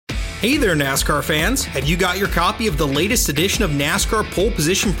Hey there, NASCAR fans. Have you got your copy of the latest edition of NASCAR Pole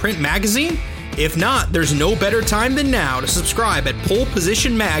Position Print Magazine? If not, there's no better time than now to subscribe at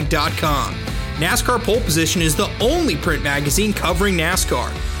polepositionmag.com. NASCAR Pole Position is the only print magazine covering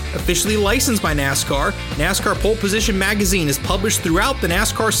NASCAR. Officially licensed by NASCAR, NASCAR Pole Position Magazine is published throughout the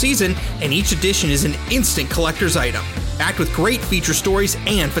NASCAR season, and each edition is an instant collector's item, packed with great feature stories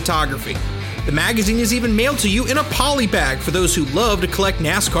and photography. The magazine is even mailed to you in a poly bag for those who love to collect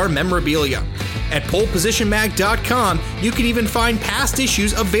NASCAR memorabilia. At polepositionmag.com, you can even find past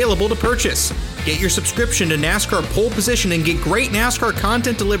issues available to purchase. Get your subscription to NASCAR Pole Position and get great NASCAR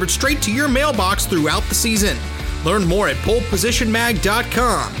content delivered straight to your mailbox throughout the season. Learn more at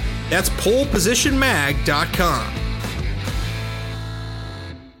polepositionmag.com. That's polepositionmag.com.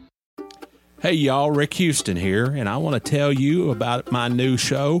 Hey y'all, Rick Houston here, and I want to tell you about my new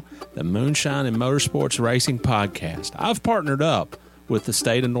show, the Moonshine and Motorsports Racing Podcast. I've partnered up with the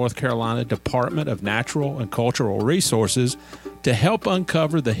state of North Carolina Department of Natural and Cultural Resources to help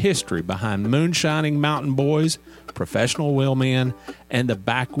uncover the history behind moonshining mountain boys, professional wheelmen, and the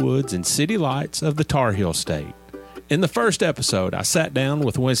backwoods and city lights of the Tar Heel State. In the first episode, I sat down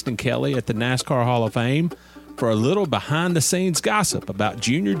with Winston Kelly at the NASCAR Hall of Fame for a little behind-the-scenes gossip about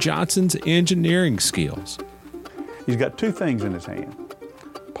Junior Johnson's engineering skills. He's got two things in his hand,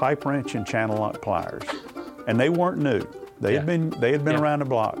 pipe wrench and channel lock pliers, and they weren't new. They had been around the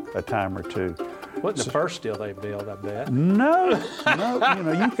block a time or two. Wasn't the first steel they built, I bet? No.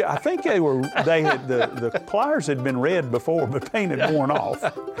 I think the pliers had been red before, but paint had worn off.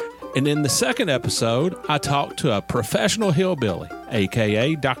 And in the second episode, I talked to a professional hillbilly,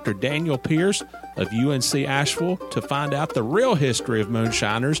 a.k.a. Dr. Daniel Pierce of UNC Asheville, to find out the real history of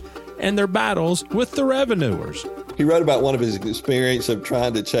moonshiners and their battles with the revenuers. He wrote about one of his experience of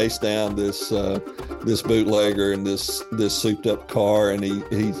trying to chase down this bootlegger in this souped-up car, and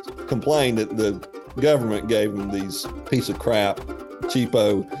he complained that the government gave him these piece of crap,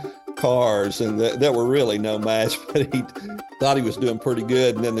 cheapo cars, and that were really no match, but he thought he was doing pretty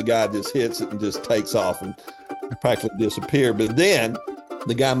good, and then the guy just hits it and just takes off and practically disappear. But then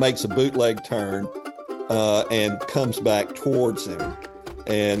the guy makes a bootleg turn and comes back towards him.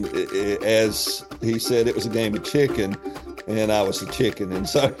 And as he said, it was a game of chicken, and I was the chicken. And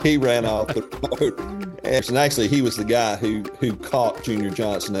so he ran off the road. And actually, he was the guy who caught Junior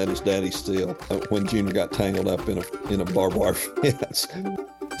Johnson at his daddy's steel when Junior got tangled up in a barbed wire fence.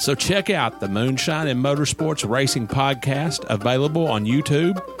 So check out the Moonshine and Motorsports Racing Podcast, available on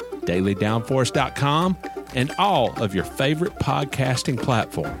YouTube, dailydownforce.com, and all of your favorite podcasting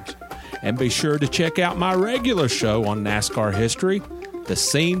platforms. And be sure to check out my regular show on NASCAR history, the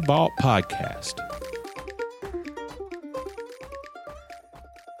Scene Vault Podcast.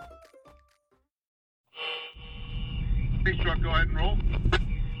 Please, truck, go ahead and roll.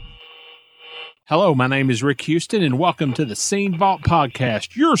 Hello, my name is Rick Houston, and welcome to the Scene Vault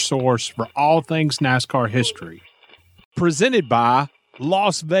Podcast, your source for all things NASCAR history. Presented by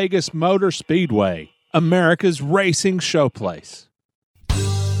Las Vegas Motor Speedway, America's racing showplace.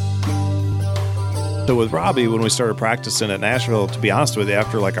 So with Robbie, when we started practicing at Nashville, to be honest with you,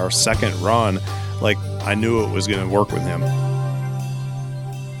 after like our second run, like I knew it was going to work with him.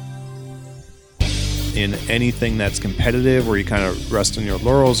 In anything that's competitive, where you kind of rest on your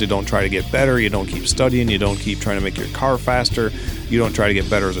laurels, you don't try to get better, you don't keep studying, you don't keep trying to make your car faster, you don't try to get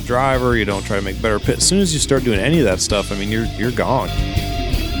better as a driver, you don't try to make better pit. As soon as you start doing any of that stuff, I mean, you're gone.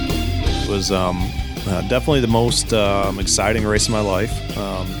 It was definitely the most exciting race of my life.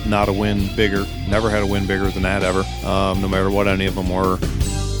 Not a win bigger, never had a win bigger than that ever, no matter what any of them were.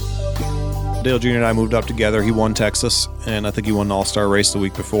 Dale Jr. and I moved up together. He won Texas, and I think he won an all-star race the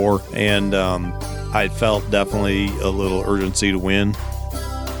week before, and I felt definitely a little urgency to win.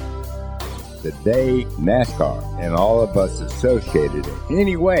 The day NASCAR and all of us associated in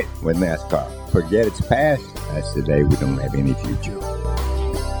any way with NASCAR forget its past, that's the day we don't have any future.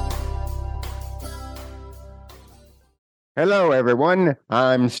 Hello, everyone.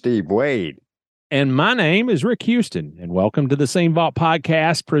 I'm Steve Wade. And my name is Rick Houston, and welcome to the Scene Vault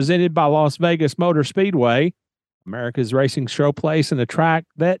Podcast, presented by Las Vegas Motor Speedway, America's racing showplace, and a track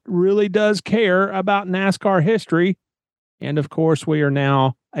that really does care about NASCAR history. And of course, we are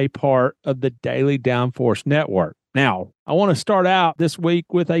now a part of the Daily Downforce Network. Now, I want to start out this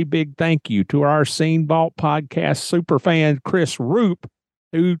week with a big thank you to our Scene Vault Podcast superfan, Chris Roop,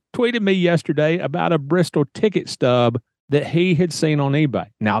 who tweeted me yesterday about a Bristol ticket stub that he had seen on eBay.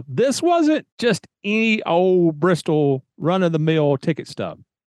 Now, this wasn't just any old Bristol run-of-the-mill ticket stub.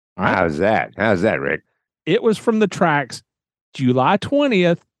 All right? How's that, Rick? It was from the track's July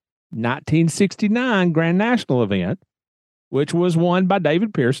 20th, 1969 Grand National event, which was won by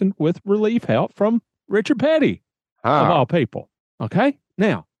David Pearson with relief help from Richard Petty, of all people. Okay?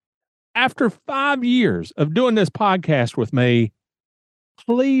 Now, after 5 years of doing this podcast with me,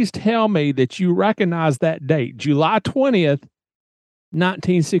 please tell me that you recognize that date, July 20th,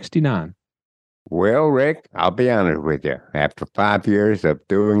 1969. Well, Rick, I'll be honest with you. After 5 years of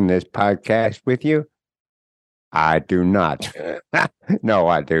doing this podcast with you, I do not. No,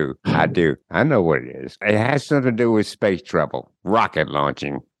 I do. I do. I know what it is. It has something to do with space travel, rocket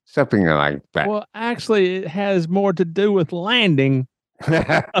launching, something like that. Well, actually, it has more to do with landing.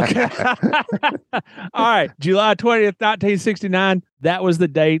 Okay. All right. July 20th, 1969. That was the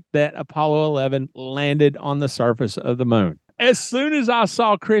date that Apollo 11 landed on the surface of the moon. As soon as I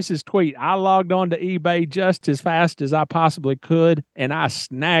saw Chris's tweet, I logged on to eBay just as fast as I possibly could, and I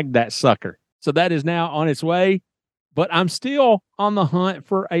snagged that sucker. So that is now on its way, but I'm still on the hunt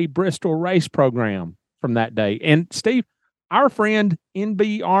for a Bristol race program from that day. And Steve, our friend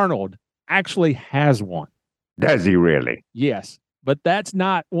NB Arnold actually has one. Does he really? Yes, but that's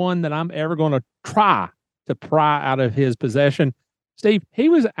not one that I'm ever going to try to pry out of his possession. Steve, he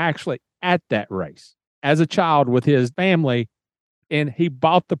was actually at that race as a child with his family, and he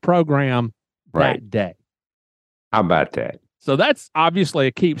bought the program that day. How about that? So that's obviously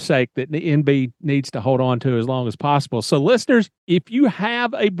a keepsake that the NB needs to hold on to as long as possible. So listeners, if you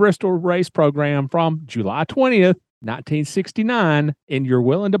have a Bristol race program from July 20th, 1969, and you're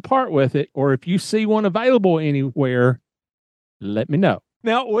willing to part with it, or if you see one available anywhere, let me know.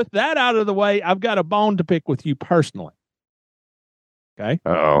 Now, with that out of the way, I've got a bone to pick with you personally. Okay?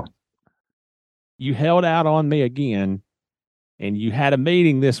 Uh-oh. You held out on me again, and you had a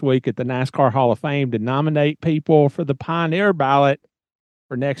meeting this week at the NASCAR Hall of Fame to nominate people for the Pioneer ballot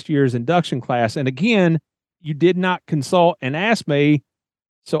for next year's induction class. And again, you did not consult and ask me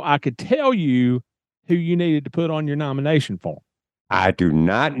so I could tell you who you needed to put on your nomination form. I do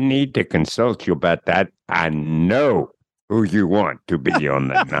not need to consult you about that. I know who you want to be on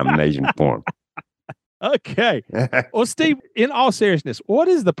the nomination form. Okay. Well, Steve, in all seriousness, what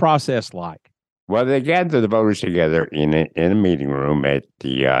is the process like? Well, they gather the voters together in a meeting room at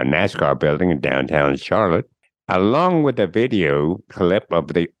the NASCAR building in downtown Charlotte, along with a video clip of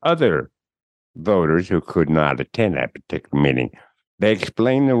the other voters who could not attend that particular meeting. They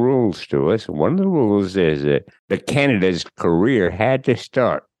explain the rules to us. One of the rules is that the candidate's career had to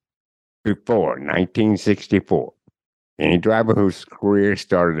start before 1964. Any driver whose career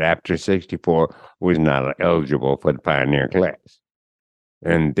started after 64 was not eligible for the Pioneer class.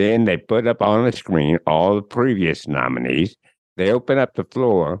 And then they put up on the screen all the previous nominees. They open up the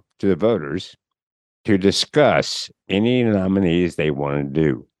floor to the voters to discuss any nominees they want to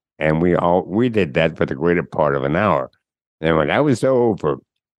do. And we did that for the greater part of an hour. And when that was over,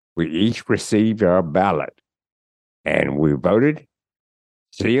 we each received our ballot. And we voted,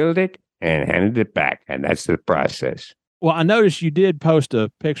 sealed it, and handed it back. And that's the process. Well, I noticed you did post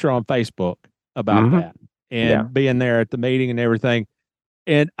a picture on Facebook about that and being there at the meeting and everything.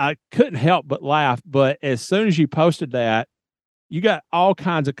 And I couldn't help but laugh. But as soon as you posted that, you got all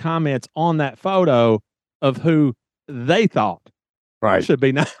kinds of comments on that photo of who they thought should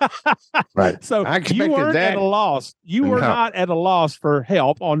be. Right. So you weren't at a loss. You were not at a loss for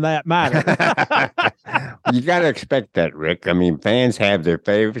help on that matter. You got to expect that, Rick. I mean, fans have their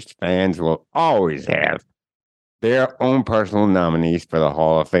favorites. Fans will always have their own personal nominees for the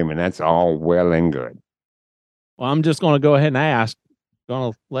Hall of Fame, and that's all well and good. Well, I'm just going to go ahead and ask.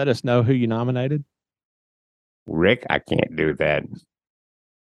 Going to let us know who you nominated? Rick, I can't do that.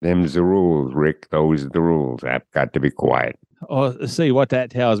 Them's the rules, Rick. Those are the rules. I've got to be quiet. Oh, see, what that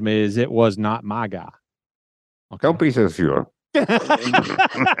tells me is it was not my guy. Okay. Don't be so sure.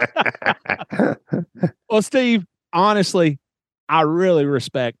 Well, Steve, honestly, I really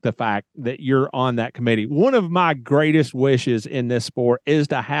respect the fact that you're on that committee. One of my greatest wishes in this sport is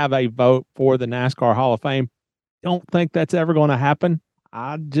to have a vote for the NASCAR Hall of Fame. Don't think that's ever going to happen.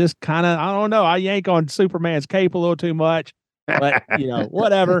 I just kind of, I don't know. I yank on Superman's cape a little too much, but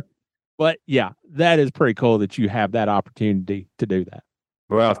whatever. But yeah, that is pretty cool that you have that opportunity to do that.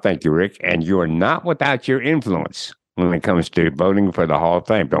 Well, thank you, Rick. And you are not without your influence when it comes to voting for the Hall of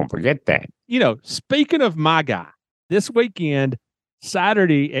Fame. Don't forget that. Speaking of my guy, this weekend,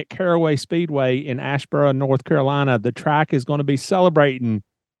 Saturday at Caraway Speedway in Asheboro, North Carolina, the track is going to be celebrating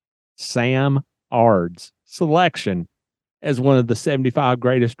Sam Ard's selection as one of the 75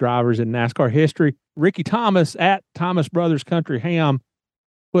 greatest drivers in NASCAR history. Ricky Thomas at Thomas Brothers Country Ham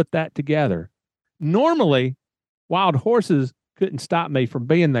put that together. Normally, Wild Horses couldn't stop me from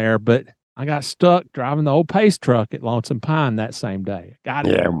being there, but I got stuck driving the old Pace truck at Lonesome Pine that same day. I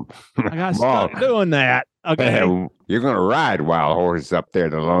got stuck doing that. Okay. You're going to ride wild horses up there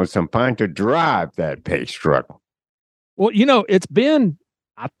to Lonesome Pine to drive that pace truck. Well, it's been,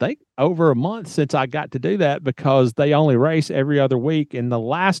 I think, over a month since I got to do that because they only race every other week. And the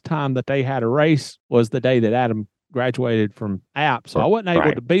last time that they had a race was the day that Adam graduated from App. So I wasn't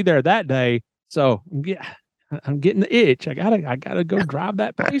able to be there that day. So I'm getting the itch. I gotta go drive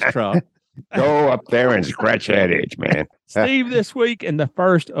that pace truck. Go up there and scratch that itch, man. Steve, this week in the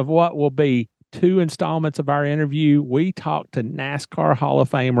first of what will be 2 installments of our interview, we talked to NASCAR Hall of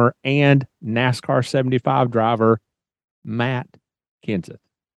Famer and NASCAR 75 driver Matt Kenseth.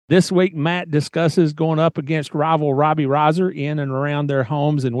 This week, Matt discusses going up against rival Robbie Reiser in and around their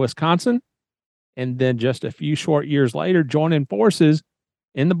homes in Wisconsin, and then just a few short years later, joining forces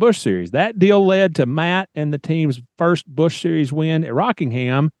in the Busch Series. That deal led to Matt and the team's first Busch Series win at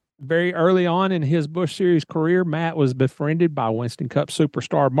Rockingham. Very early on in his Busch Series career, Matt was befriended by Winston Cup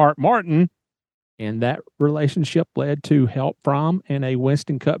superstar Mark Martin, and that relationship led to help from and a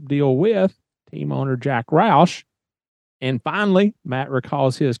Winston Cup deal with team owner Jack Roush. And finally, Matt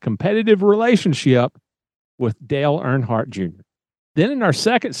recalls his competitive relationship with Dale Earnhardt Jr. Then in our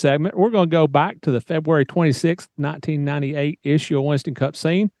second segment, we're going to go back to the February 26th, 1998 issue of Winston Cup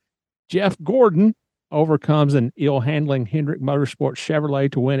scene. Jeff Gordon overcomes an ill-handling Hendrick Motorsports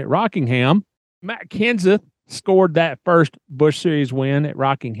Chevrolet to win at Rockingham. Matt Kenseth scored that first Busch Series win at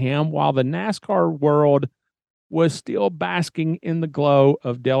Rockingham while the NASCAR world was still basking in the glow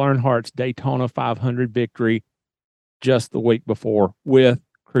of Dale Earnhardt's Daytona 500 victory just the week before with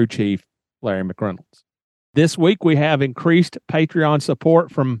crew chief Larry McReynolds. This week, we have increased Patreon support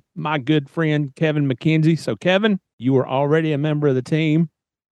from my good friend Kevin McKenzie. So, Kevin, you were already a member of the team,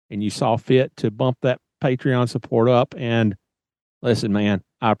 and you saw fit to bump that Patreon support up. And listen, man,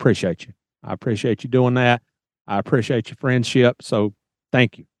 I appreciate you. I appreciate you doing that. I appreciate your friendship. So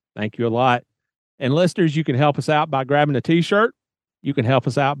thank you. Thank you a lot. And listeners, you can help us out by grabbing a t-shirt. You can help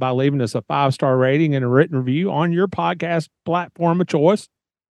us out by leaving us a 5-star rating and a written review on your podcast platform of choice.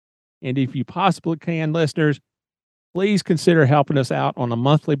 And if you possibly can, listeners, please consider helping us out on a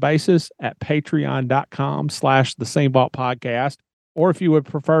monthly basis at patreon.com/thesamevaultpodcast. Or if you would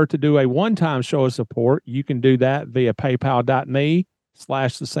prefer to do a one-time show of support, you can do that via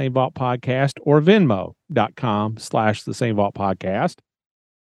paypal.me/thesamevaultpodcast or venmo.com/thesamevaultpodcast.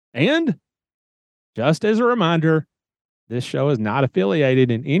 And just as a reminder, this show is not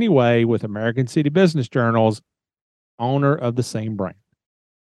affiliated in any way with American City Business Journal's owner of the same brand.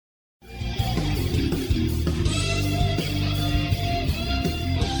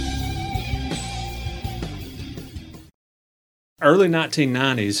 Early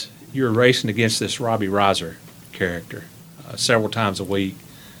 1990s, you were racing against this Robbie Reiser character several times a week.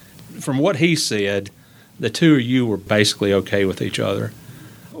 From what he said, the two of you were basically okay with each other.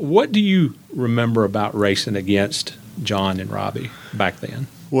 What do you remember about racing against John and Robbie back then?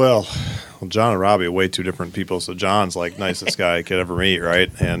 Well, John and Robbie are way two different people. So John's like nicest guy I could ever meet, right?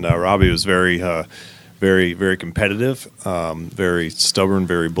 And Robbie was very, very competitive, very stubborn,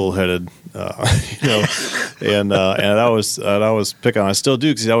 very bullheaded, and I was picking on. I still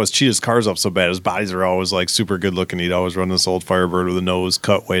do because he always cheat his cars up so bad. His bodies are always like super good looking. He'd always run this old Firebird with a nose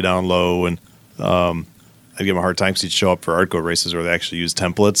cut way down low, and I'd give him a hard time because he'd show up for Artco races where they actually used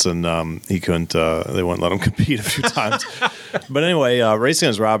templates, and he couldn't. They wouldn't let him compete a few times. But anyway, racing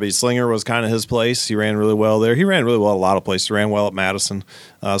as Robbie, Slinger was kind of his place. He ran really well there. He ran really well at a lot of places. He ran well at Madison.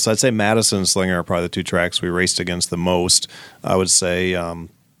 So I'd say Madison and Slinger are probably the two tracks we raced against the most. I would say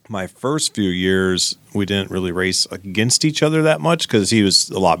my first few years, we didn't really race against each other that much because he was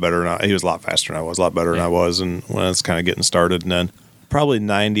a lot better. He was a lot faster than I was, a lot better than I was, and when I was kind of getting started. And then probably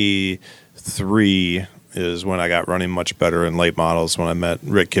 93 is when I got running much better in late models, when I met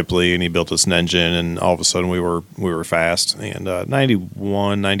Rick Kipley and he built us an engine, and all of a sudden we were fast. And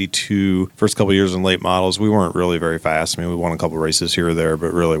 91, 92, first couple of years in late models, we weren't really very fast. I mean, we won a couple of races here or there,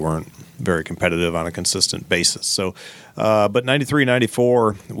 but really weren't very competitive on a consistent basis. So, but 93,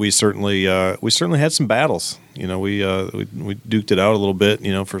 94, we certainly had some battles. You know, we duked it out a little bit,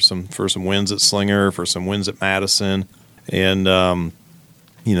 you know, for some wins at Slinger, for some wins at Madison. And,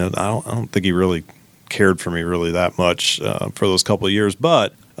 you know, I don't think he really cared for me really that much for those couple of years,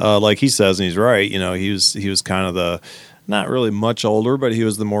 but like he says, and he's right, you know, he was kind of the not really much older, but he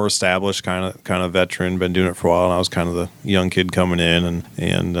was the more established kind of veteran, been doing it for a while, and I was kind of the young kid coming in,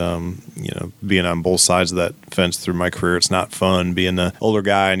 and you know, being on both sides of that fence through my career, it's not fun being the older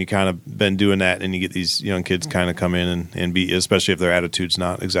guy, and you kind of been doing that, and you get these young kids kind of come in and be, especially if their attitude's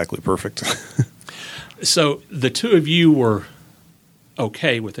not exactly perfect. So the two of you were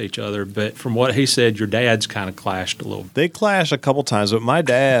okay with each other, but from what he said, your dads kind of clashed a little. They clashed a couple times, but my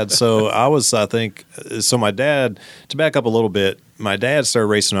dad, so my dad, to back up a little bit, my dad started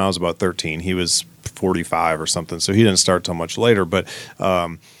racing when I was about 13. He was 45 or something, so he didn't start till much later, but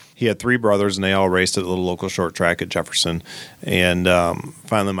he had 3 brothers, and they all raced at the little local short track at Jefferson. And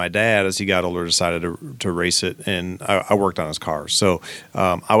finally, my dad, as he got older, decided to race it, and I worked on his car. So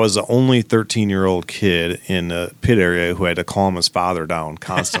I was the only 13-year-old kid in the pit area who had to calm his father down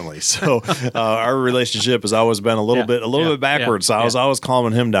constantly. So our relationship has always been a little bit backwards. So I was always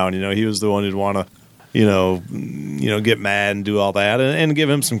calming him down. He was the one who'd want to get mad and do all that, and give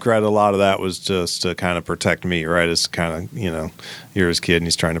him some credit. A lot of that was just to kind of protect me, right? It's kind of, you're his kid and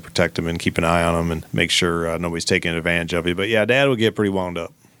he's trying to protect him and keep an eye on him and make sure nobody's taking advantage of you. But yeah, Dad would get pretty wound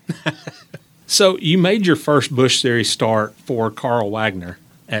up. So you made your first Busch Series start for Carl Wagner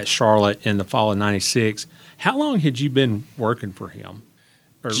at Charlotte in the fall of '96. How long had you been working for him?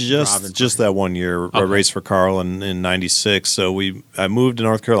 Just that 1 year. Okay. I raced for Carl in '96. So I moved to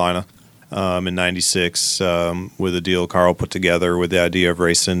North Carolina in '96 with a deal Carl put together with the idea of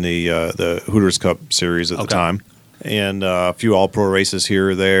racing the Hooters Cup Series at the time. And a few all-pro races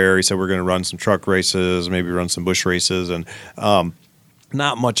here or there. He said we're going to run some truck races, maybe run some Busch races, and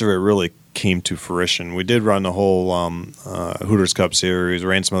not much of it really came to fruition. We did run the whole Hooters Cup Series,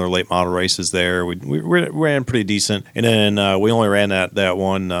 ran some other late model races there. We ran pretty decent, and then we only ran that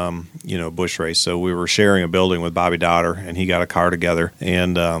one Busch race. So we were sharing a building with Bobby Dotter, and he got a car together,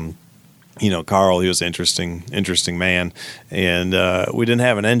 and Carl, he was an interesting man, and we didn't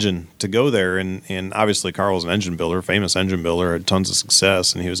have an engine to go there, and obviously Carl was an engine builder, famous engine builder, had tons of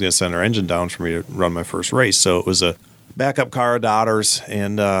success, and he was going to send our engine down for me to run my first race. So it was a backup car of Dotter's,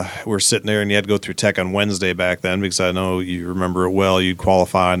 and we're sitting there, and you had to go through tech on Wednesday back then, because I know you remember it well. You'd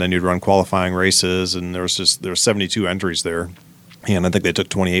qualify, and then you'd run qualifying races, and there were 72 entries there. And I think they took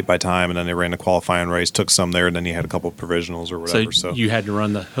 28 by time, and then they ran a qualifying race, took some there, and then you had a couple of provisionals or whatever. So you had to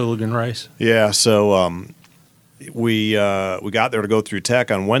run the hooligan race? Yeah, so we got there to go through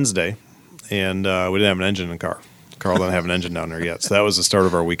tech on Wednesday, and we didn't have an engine in the car. Carl didn't have an engine down there yet, so that was the start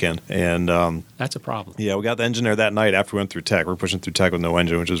of our weekend. And that's a problem. Yeah, we got the engine there that night after we went through tech. We were pushing through tech with no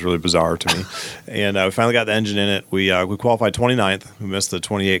engine, which was really bizarre to me. And we finally got the engine in it. We qualified 29th. We missed the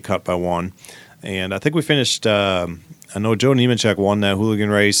 28 cut by 1. And I think we finished I know Joe Nemechek won that hooligan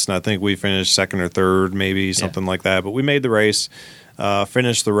race, and I think we finished second or third, maybe something like that. But we made the race,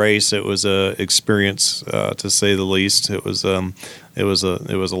 finished the race. It was a experience, to say the least. It was a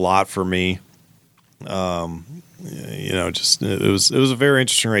lot for me. It was a very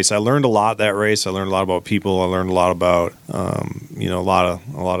interesting race. I learned a lot that race. I learned a lot about people. I learned a lot about a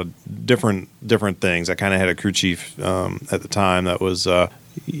lot of different things. I kind of had a crew chief at the time that was.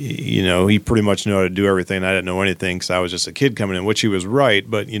 He pretty much knew how to do everything. I didn't know anything because I was just a kid coming in, which he was right.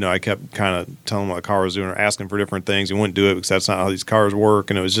 But, I kept kind of telling him what the car was doing or asking for different things. He wouldn't do it because that's not how these cars work.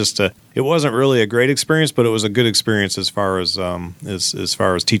 And it was just it wasn't really a great experience, but it was a good experience as far as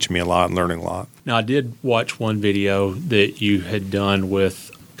teaching me a lot and learning a lot. Now, I did watch one video that you had done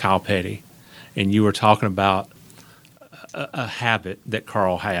with Kyle Petty, and you were talking about a habit that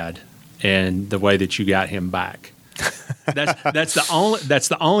Carl had and the way that you got him back. That's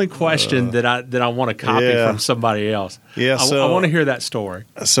the only question that I want to copy from somebody else. Yeah, I want to hear that story.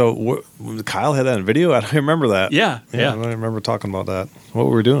 So Kyle had that in video. I don't remember that. Yeah. I don't remember talking about that. What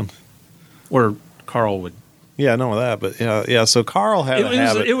were we doing? Where Carl would. Yeah, I know that, but yeah. So Carl had a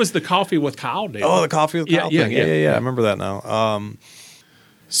habit. It was the coffee with Kyle deal. Oh, the coffee with Kyle thing. Yeah. I remember that now.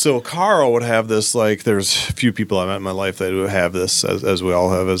 So Carl would have this, there's a few people I met in my life that would have this, as we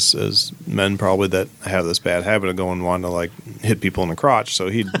all have as men probably, that have this bad habit of going wanting to hit people in the crotch. So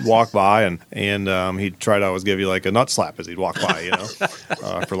he'd walk by and he'd try to always give you a nut slap as he'd walk by,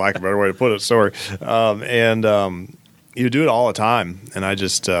 for lack of a better way to put it. Sorry. He'd do it all the time, and I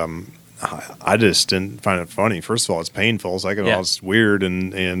just didn't find it funny. First of all, it's painful. Second of all, it's weird,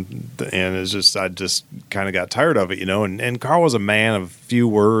 and it's just I just kind of got tired of it, And Carl was a man of few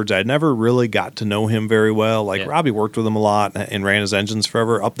words. I never really got to know him very well. Robbie worked with him a lot and ran his engines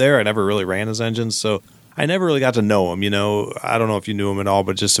forever. Up there, I never really ran his engines, so I never really got to know him. I don't know if you knew him at all,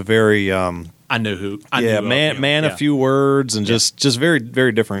 but just a very I knew who. Man of few words, and just very,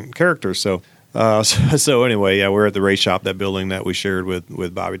 very different character. So anyway, we're at the race shop, that building that we shared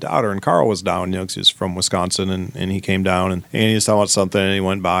with Bobby Dotter, and Carl was down, because he was from Wisconsin, and he came down and he was talking about something, and he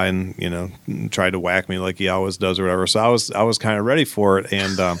went by and tried to whack me like he always does or whatever. So I was kind of ready for it,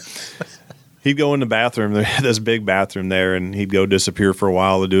 and he'd go in the bathroom, this big bathroom there, and he'd go disappear for a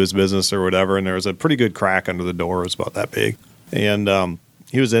while to do his business or whatever, and there was a pretty good crack under the door. It was about that big, and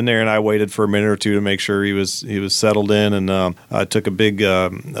he was in there, and I waited for a minute or two to make sure he was settled in, and I took a big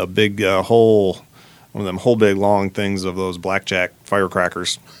hole, one of them whole big long things of those blackjack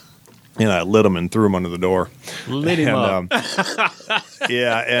firecrackers, and I lit them and threw them under the door. Lit him up.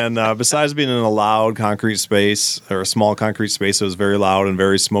 Yeah, and besides being in a loud concrete space, or a small concrete space, it was very loud and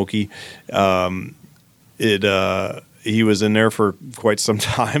very smoky. He was in there for quite some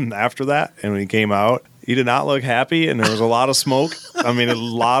time after that, and when he came out, he did not look happy, and there was a lot of smoke. I mean, a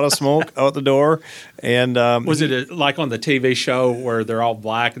lot of smoke out the door. And was it like on the TV show where they're all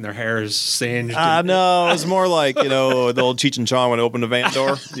black and their hair is singed? No, it was more like, the old Cheech and Chong when they opened the van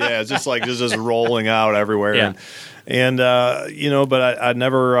door. Yeah, it's just like it's just rolling out everywhere. Yeah. And but I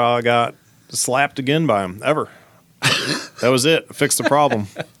never got slapped again by him, ever. That was it. I fixed the problem.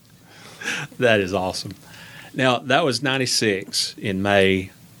 That is awesome. Now, that was 96 in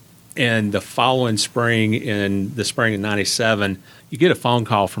May. And the following spring, in the spring of 97, you get a phone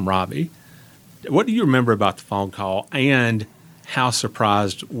call from Robbie. What do you remember about the phone call, and how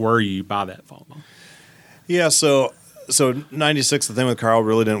surprised were you by that phone call? Yeah, so 96, the thing with Carl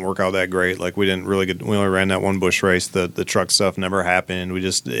really didn't work out that great. Like, we only ran that one bush race. The truck stuff never happened. We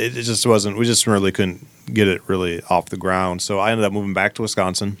just really couldn't get it really off the ground. So I ended up moving back to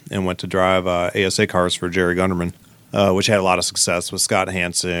Wisconsin and went to drive ASA cars for Jerry Gunderman, which had a lot of success with Scott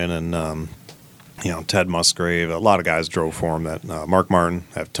Hansen and Ted Musgrave. A lot of guys drove for him. That Mark Martin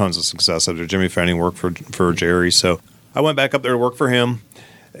had tons of success after Jimmy Fenning worked for Jerry. So I went back up there to work for him,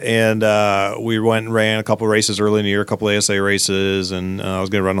 and we went and ran a couple of races early in the year, a couple of ASA races, and I was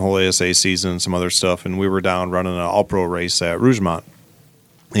going to run the whole ASA season and some other stuff. And we were down running an all-pro race at Rougemont,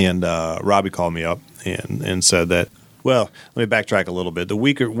 and Robbie called me up and said that, well, let me backtrack a little bit. The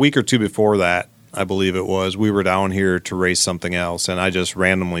week or two before that, I believe it was, we were down here to race something else, and I just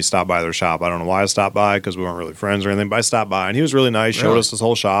randomly stopped by their shop. I don't know why I stopped by, because we weren't really friends or anything, but I stopped by, and he was really nice, showed us his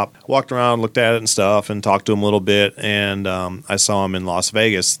whole shop, walked around, looked at it and stuff, and talked to him a little bit, and I saw him in Las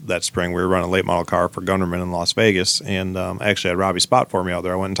Vegas that spring. We were running a late model car for Gunderman in Las Vegas, and I actually had Robbie spot for me out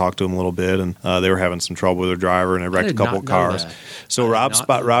there. I went and talked to him a little bit, and they were having some trouble with their driver, and they wrecked a couple of cars. So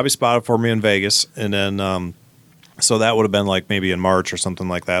Robbie spotted for me in Vegas, and then so that would have been like maybe in March or something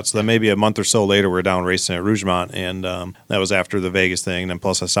like that. So then maybe a month or so later, we were down racing at Rougemont, and that was after the Vegas thing. And then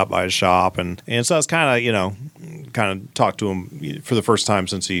plus I stopped by his shop, and so I was kind of talked to him for the first time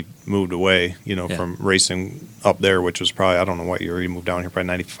since he moved away, from racing up there, which was probably, I don't know what year he moved down here, probably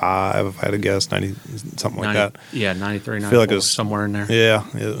 95, if I had to guess, 90, something like that. Yeah, 93, 94, I feel like it was somewhere in there. Yeah.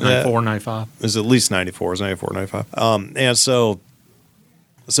 94, 95. It was at least 94. It was 94, 95. And so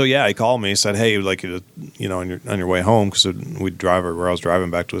yeah, he called me. He said, "Hey, we'd like you to, on your way home, because we'd drive where I was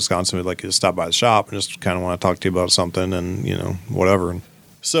driving back to Wisconsin. We'd like you to stop by the shop and just kind of want to talk to you about something, and whatever." And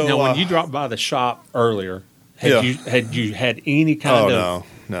so now, when you dropped by the shop earlier, had you had any kind of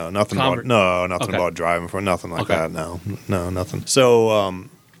nothing about driving for nothing like that. No, nothing. So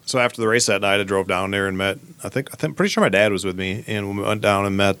after the race that night, I drove down there and met. I think pretty sure my dad was with me, and we went down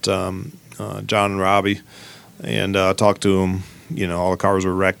and met John and Robbie, and talked to him. All the cars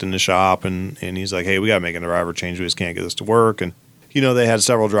were wrecked in the shop, and he's like, "Hey, we got to make a driver change. We just can't get this to work." And they had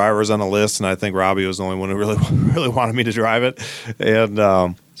several drivers on the list, and I think Robbie was the only one who really wanted me to drive it. And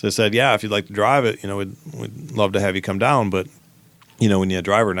so I said, "Yeah, if you'd like to drive it, we'd love to have you come down. But we need a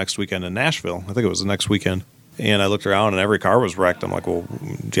driver next weekend in Nashville." I think it was the next weekend. And I looked around, and every car was wrecked. I'm like, "Well,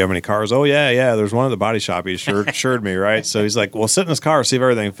 do you have any cars?" "Oh, yeah. There's one at the body shop. He assured me, right?" So he's like, "Well, sit in his car, see if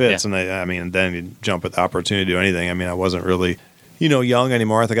everything fits." Yeah. And then you jump at the opportunity to do anything. I wasn't really young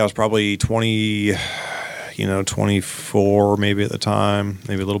anymore. I think I was probably 20, 24 maybe at the time,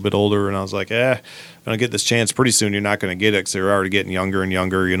 maybe a little bit older. And I was like, I'm going to get this chance pretty soon. You're not going to get it, because they were already getting younger and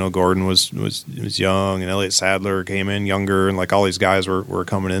younger. Gordon was young, and Elliott Sadler came in younger, and like all these guys were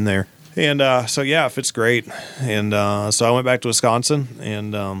coming in there. And so, yeah, it fits great. And so I went back to Wisconsin,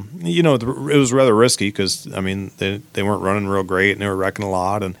 and, it was rather risky because, they weren't running real great, and they were wrecking a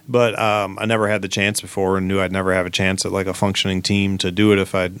lot. But I never had the chance before, and knew I'd never have a chance at like a functioning team to do it.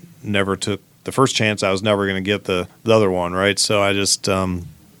 If I never took the first chance, I was never going to get the other one, right? So I just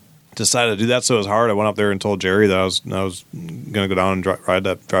decided to do that. So it was hard. I went up there and told Jerry that I was going to go down and drive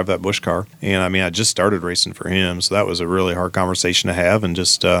that Busch car. And I just started racing for him, so that was a really hard conversation to have, and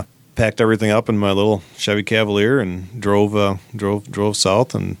just packed everything up in my little Chevy Cavalier and drove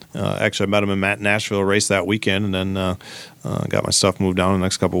south. And actually, I met him in Nashville race that weekend, and then got my stuff moved down the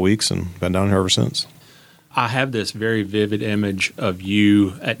next couple of weeks, and been down here ever since. I have this very vivid image of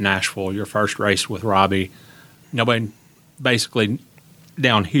you at Nashville, your first race with Robbie. Nobody basically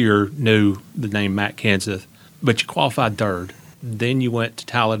down here knew the name Matt Kenseth, but you qualified third. Then you went to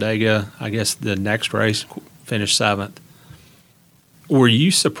Talladega, I guess the next race, finished seventh. Were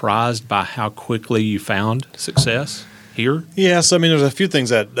you surprised by how quickly you found success here? Yeah, so I mean, there's a few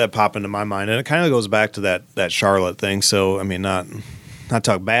things that pop into my mind, and it kind of goes back to that Charlotte thing. So I mean, not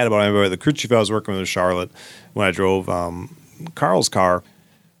talk bad about anybody. The crew chief I was working with in Charlotte when I drove Carl's car.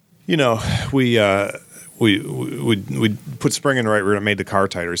 You know, we put spring in the right rear and it made the car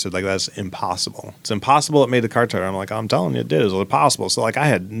tighter. He said, like, that's impossible. It's impossible. It made the car tighter. I'm like, I'm telling you, it did. It was impossible. So like, I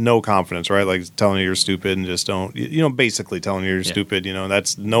had no confidence, right? Like telling you you're stupid and just don't, basically telling you you're stupid.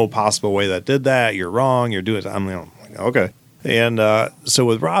 That's no possible way that did that. You're wrong. You're doing it. I'm like, okay. And so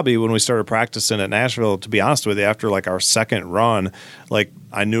with Robbie, when we started practicing at Nashville, to be honest with you, after like our second run, like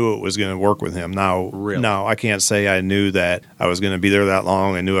I knew it was going to work with him. Now, I can't say I knew that I was going to be there that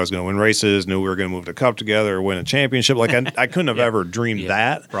long. I knew I was going to win races, knew we were going to move the cup together or win a championship. Like I couldn't have ever dreamed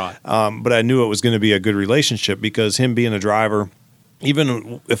that. Right. But I knew it was going to be a good relationship because him being a driver,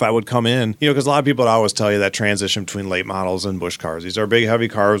 even if I would come in, because a lot of people would always tell you that transition between late models and Busch cars. These are big, heavy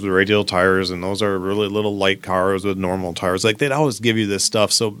cars with radial tires, and those are really little light cars with normal tires. Like, they'd always give you this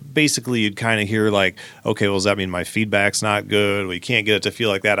stuff. So basically, you'd kind of hear like, okay, well, does that mean my feedback's not good? Well, you can't get it to feel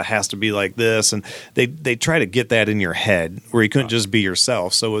like that. It has to be like this. And they try to get that in your head where you couldn't just be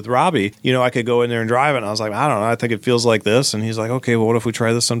yourself. So with Robbie, I could go in there and drive it, and I was like, I don't know, I think it feels like this. And he's like, okay, well, what if we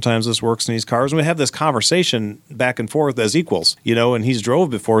try this? Sometimes this works in these cars. And we have this conversation back and forth as equals, and he's drove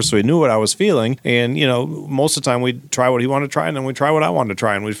before, so he knew what I was feeling. And, most of the time we'd try what he wanted to try, and then we'd try what I wanted to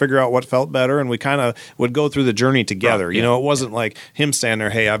try, and we'd figure out what felt better, and we kind of would go through the journey together. Right, yeah. It wasn't like him standing there,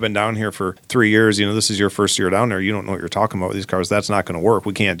 hey, I've been down here for 3 years, this is your first year down there, you don't know what you're talking about with these cars, that's not going to work,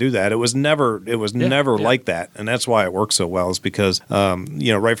 we can't do that. It was never like that, and that's why it worked so well, is because,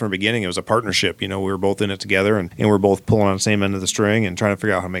 right from the beginning, it was a partnership. We were both in it together, and we're both pulling on the same end of the string and trying to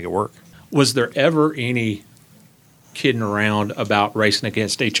figure out how to make it work. Was there ever any kidding around about racing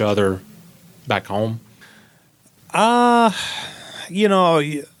against each other back home? Yeah,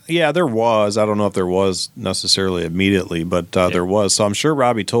 there was. I don't know if there was necessarily immediately, but there was. So I'm sure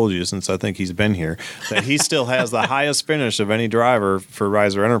Robbie told you, since I think he's been here, that he still has the highest finish of any driver for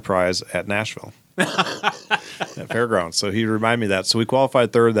Reiser Enterprise at Nashville. At Fairgrounds. So he reminded me of that. So we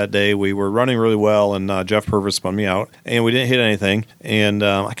qualified third that day. We were running really well, and Jeff Purvis spun me out, and we didn't hit anything. And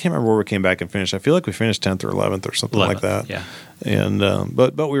I can't remember where we came back and finished. I feel like we finished 10th or 11th or something like that. Yeah. And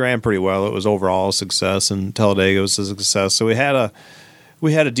but we ran pretty well. It was overall a success, and Talladega was a success. So we had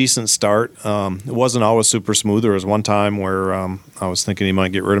a decent start. It wasn't always super smooth. There was one time where I was thinking he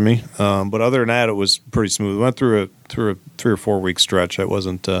might get rid of me. But other than that, it was pretty smooth. We went through a 3 or 4 week stretch. It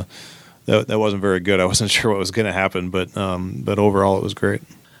wasn't. That wasn't very good. I wasn't sure what was going to happen, but overall it was great.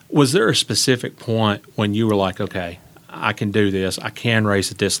 Was there a specific point when you were like, okay, I can do this, I can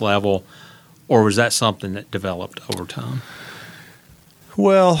race at this level, or was that something that developed over time?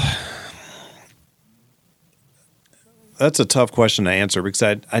 Well, that's a tough question to answer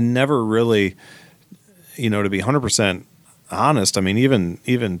because I never really, to be 100% honest, I mean,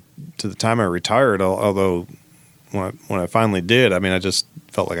 even to the time I retired, although when I finally did, I mean, I just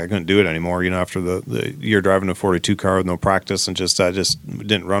felt like I couldn't do it anymore, after the year driving a 42 car with no practice, and I just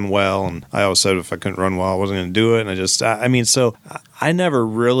didn't run well. And I always said if I couldn't run well, I wasn't going to do it. And so I never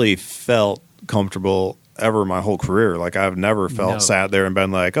really felt comfortable ever my whole career. Like, I've never felt sat there and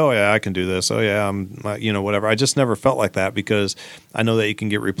been like, oh yeah, I can do this. Oh yeah, I'm, whatever. I just never felt like that because I know that you can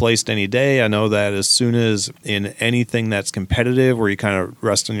get replaced any day. I know that as soon as in anything that's competitive where you kind of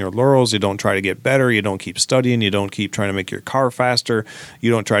rest on your laurels, you don't try to get better, you don't keep studying, you don't keep trying to make your car faster, you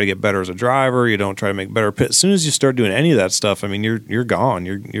don't try to get better as a driver, you don't try to make better pit. As soon as you start doing any of that stuff, I mean, you're gone.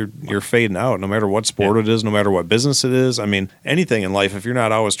 You're fading out, no matter what sport it is, no matter what business it is. I mean, anything in life, if you're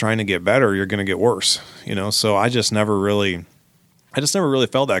not always trying to get better, you're going to get worse. So I just never really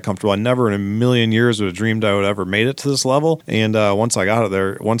felt that comfortable. I never in a million years would have dreamed I would ever made it to this level. And once I got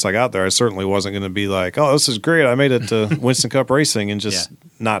there, I certainly wasn't going to be like, oh, this is great, I made it to Winston Cup racing, and just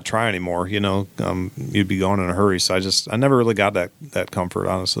not try anymore. You'd be gone in a hurry. So I never really got that comfort,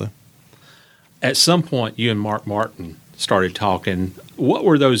 honestly. At some point, you and Mark Martin started talking. What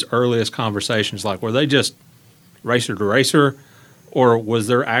were those earliest conversations like? Were they just racer to racer, or was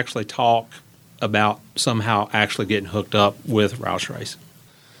there actually talk about somehow actually getting hooked up with Roush Racing?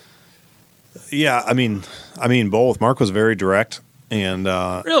 Yeah, I mean, both. Mark was very direct, and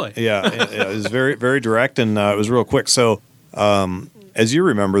really, it was very, very direct, and it was real quick. So, as you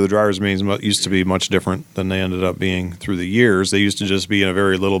remember, the drivers' meetings used to be much different than they ended up being through the years. They used to just be in a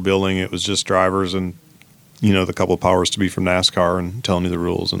very little building. It was just drivers and the couple of powers to be from NASCAR and telling you the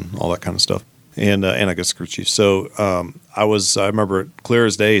rules and all that kind of stuff. And I guess crew chief. So I remember it clear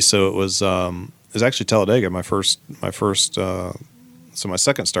as day. So it was actually Talladega, my first So my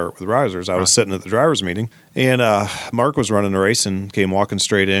second start with Risers, I was sitting at the driver's meeting, and Mark was running the race and came walking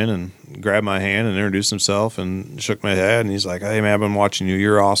straight in and grabbed my hand and introduced himself and shook my head. And he's like, "Hey, man, I've been watching you.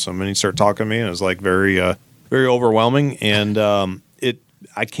 You're awesome." And he started talking to me, and it was like very, very overwhelming. And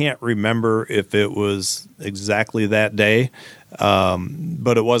I can't remember if it was exactly that day,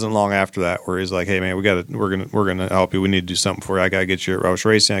 but it wasn't long after that where he's like, "Hey, man, we're gonna help you. We need to do something for you. I gotta get you at Roush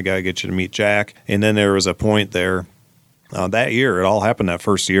Racing. I gotta get you to meet Jack." And then there was a point there. That year, it all happened that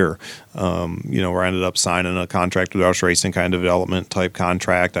first year, where I ended up signing a contract with Roush Racing, kind of development type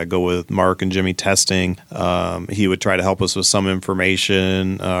contract. I go with Mark and Jimmy testing. He would try to help us with some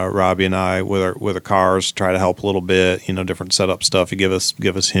information. Robbie and I with our cars try to help a little bit, different setup stuff. He give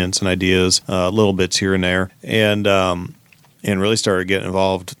us hints and ideas, little bits here and there, and really started getting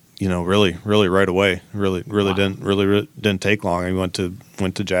involved. Really right away. Really didn't take long. I went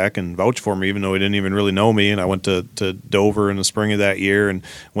to Jack and vouched for me, even though he didn't even really know me. And I went to Dover in the spring of that year and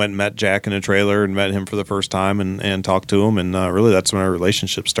went and met Jack in a trailer and met him for the first time and talked to him. And really, that's when our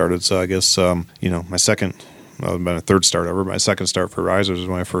relationship started. So I guess my second, well, been a third start ever. My second start for Risers is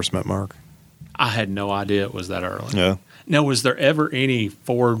when I first met Mark. I had no idea it was that early. Yeah. Now, was there ever any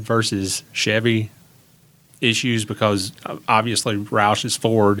Ford versus Chevy issues, because obviously Roush is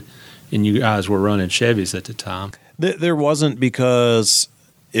Ford and you guys were running Chevys at the time? There wasn't, because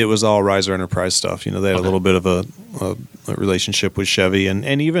it was all Reiser Enterprise stuff. They had a little bit of a relationship with Chevy, and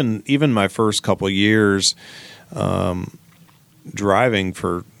even my first couple of years driving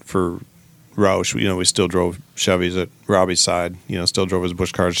for Roush, we still drove Chevys at Robbie's side. Still drove his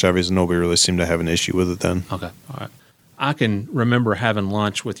Busch Cars Chevys, and nobody really seemed to have an issue with it then. Okay, all right. I can remember having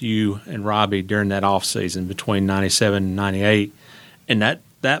lunch with you and Robbie during that off season between 97 and 98. And at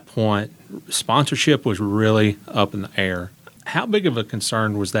that point, sponsorship was really up in the air. How big of a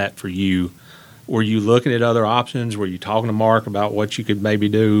concern was that for you? Were you looking at other options? Were you talking to Mark about what you could maybe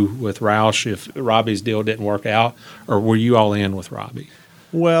do with Roush if Robbie's deal didn't work out? Or were you all in with Robbie?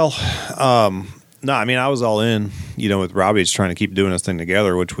 Well, no, I mean, I was all in, with Robbie trying to keep doing this thing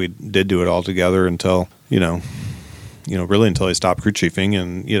together, which we did do it all together until, really until he stopped crew chiefing,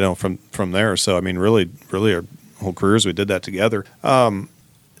 and from there. So I mean, really our whole careers we did that together.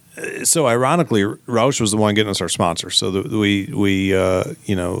 So ironically, Roush was the one getting us our sponsor. So we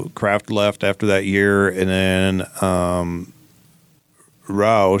Kraft left after that year, and then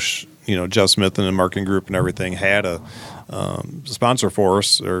Roush, Jeff Smith and the marketing group and everything had a sponsor for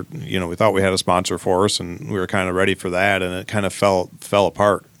us, or we thought we had a sponsor for us, and we were kind of ready for that, and it kind of fell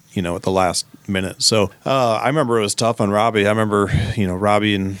apart. At the last minute. So I remember it was tough on Robbie. I remember,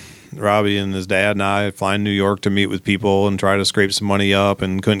 Robbie and his dad and I flying to New York to meet with people and try to scrape some money up,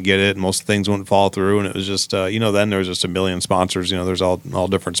 and couldn't get it. And most things wouldn't fall through. And it was just, then there was just a million sponsors. There's all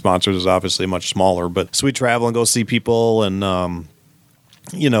different sponsors. There's obviously much smaller. But so we travel and go see people, and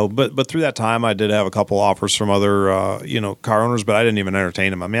but through that time, I did have a couple offers from other, car owners, but I didn't even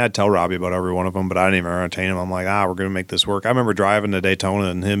entertain them. I mean, I'd tell Robbie about every one of them, but I didn't even entertain them. I'm like, we're going to make this work. I remember driving to Daytona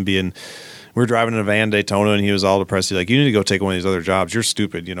and we were driving in a van Daytona, and he was all depressed. He's like, "You need to go take one of these other jobs. You're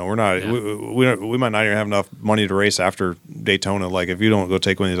stupid. We're not, we might not even have enough money to race after Daytona. Like, if you don't go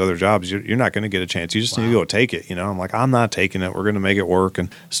take one of these other jobs, you're not going to get a chance. You just need to go take it." I'm like, "I'm not taking it. We're going to make it work." And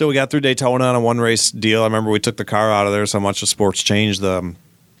so we got through Daytona on a one race deal. I remember we took the car out of there. So much of sports changed.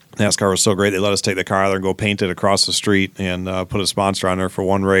 NASCAR was so great, they let us take the car out there and go paint it across the street and put a sponsor on there for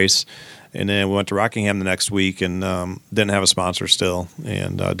one race. And then we went to Rockingham the next week and didn't have a sponsor still,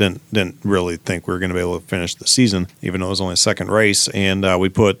 and didn't really think we were going to be able to finish the season, even though it was only a second race. And we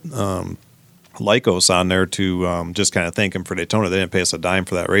put Lycos on there to just kind of thank him for Daytona. They didn't pay us a dime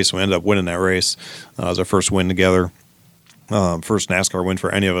for that race. We ended up winning that race. It was our first win together, first NASCAR win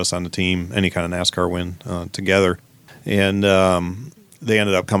for any of us on the team, any kind of NASCAR win together. And they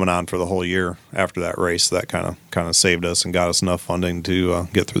ended up coming on for the whole year after that race. So that kind of saved us and got us enough funding to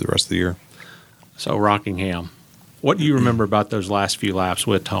get through the rest of the year. So Rockingham, what do you remember about those last few laps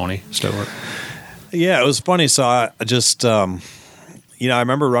with Tony Stewart? Yeah, it was funny. So I just, I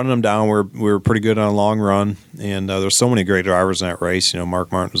remember running them down. We were pretty good on a long run, and there's so many great drivers in that race.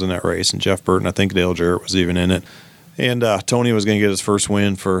 Mark Martin was in that race, and Jeff Burton. I think Dale Jarrett was even in it. And Tony was going to get his first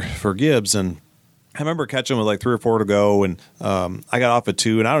win for Gibbs, and I remember catching with like 3 or 4 to go, and I got off at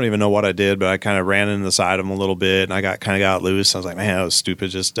 2, and I don't even know what I did, but I kind of ran into the side of him a little bit, and I got loose. I was like, man, that was stupid.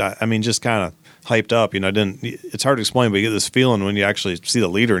 Just kind of hyped up. It's hard to explain, but you get this feeling when you actually see the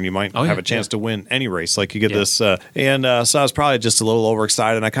leader, and you might have a chance to win any race. Like you get this, so I was probably just a little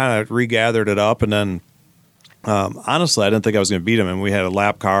overexcited, and I kind of regathered it up, and then honestly, I didn't think I was going to beat him, and we had a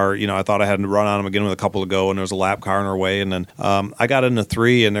lap car. I thought I had to run on him again with a couple to go, and there was a lap car in our way, and then I got into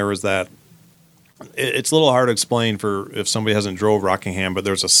 3, and there was that it's a little hard to explain for if somebody hasn't drove Rockingham, but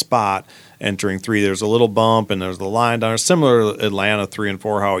there's a spot entering 3. There's a little bump and there's the line down there, similar to Atlanta 3 and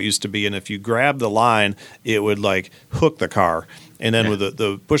 4, how it used to be. And if you grab the line, it would like hook the car. And then with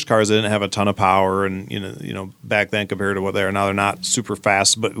the push cars, they didn't have a ton of power, and you know back then compared to what they are now, they're not super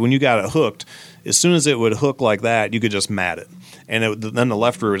fast. But when you got it hooked, as soon as it would hook like that, you could just mat it, and then the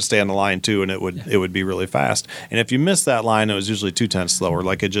left rear would stay on the line too, and it would be really fast. And if you missed that line, it was usually 2/10 slower.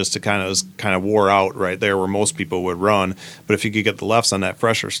 Like it kind of wore out right there where most people would run. But if you could get the lefts on that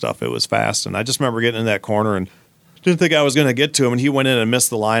fresher stuff, it was fast. And I just remember getting in that corner and didn't think I was going to get to him, and he went in and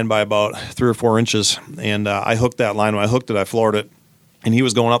missed the line by about 3 or 4 inches. And I hooked that line. When I hooked it, I floored it. And he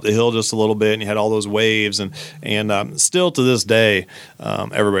was going up the hill just a little bit, and he had all those waves. And still to this day,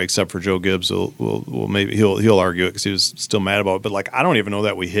 everybody except for Joe Gibbs will maybe he'll argue it because he was still mad about it. But like I don't even know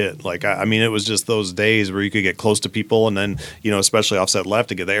that we hit. Like I mean, it was just those days where you could get close to people, and then especially offset left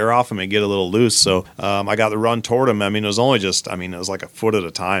to get the air off him and get a little loose. So I got the run toward him. I mean, it was only just it was like a foot at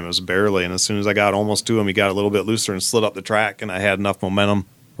a time. It was barely. And as soon as I got almost to him, he got a little bit looser and slid up the track, and I had enough momentum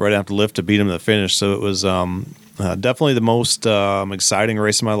right after lift to beat him to the finish. So it was. Definitely the most exciting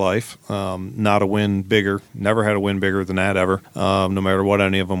race of my life. Not a win bigger. Never had a win bigger than that ever. No matter what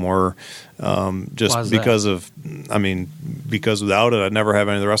any of them were. Just because because without it, I'd never have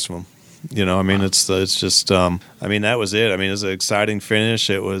any of the rest of them. It's just. That was it. It was an exciting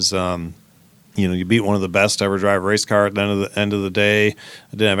finish. It was. You beat one of the best to ever drive a race car at the end of the day.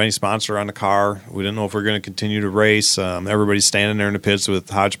 I didn't have any sponsor on the car. We didn't know if we were going to continue to race. Everybody's standing there in the pits with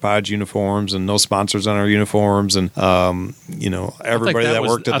hodgepodge uniforms and no sponsors on our uniforms. And, everybody that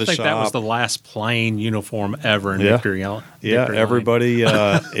worked at the shop. I think that was the last plain uniform ever in Victory Lane. Yeah, everybody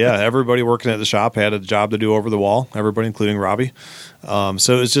everybody working at the shop had a job to do over the wall, everybody, including Robbie. So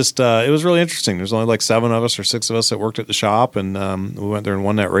it was just it was really interesting. There's only like 7 of us or 6 of us that worked at the shop, and we went there and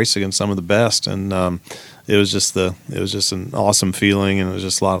won that race against some of the best. And it was just an awesome feeling, and it was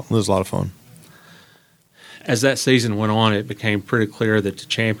just a lot of fun. As that season went on, it became pretty clear that the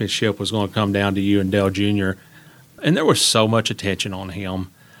championship was going to come down to you and Dale Jr., and there was so much attention on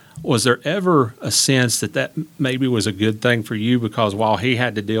him. Was there ever a sense that maybe was a good thing for you, because while he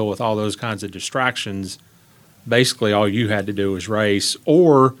had to deal with all those kinds of distractions, basically all you had to do was race?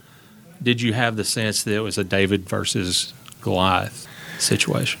 Or did you have the sense that it was a David versus Goliath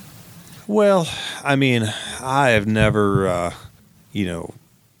situation? Well, I have never,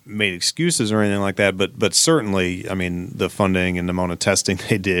 made excuses or anything like that, but certainly, the funding and the amount of testing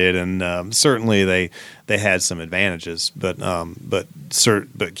they did, and certainly they had some advantages, but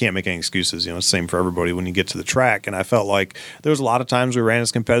can't make any excuses. Same for everybody when you get to the track. And I felt like there was a lot of times we ran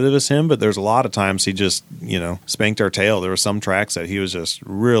as competitive as him, but there's a lot of times he just spanked our tail. There were some tracks that he was just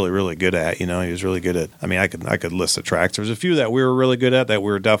really, really good at. He was really good at. I could list the tracks. There was a few that we were really good at that we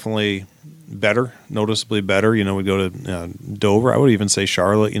were definitely better, noticeably better. We go to Dover. I would even say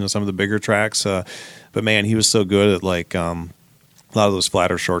Charlotte. Some of the bigger tracks. But man, he was so good at like a lot of those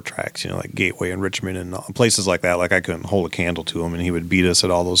flatter short tracks. Like Gateway and Richmond and places like that. Like I couldn't hold a candle to him, and he would beat us at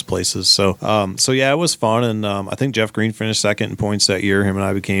all those places. So yeah, it was fun. And I think Jeff Green finished second in points that year. Him and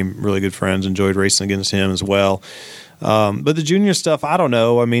I became really good friends. Enjoyed racing against him as well. But the junior stuff, I don't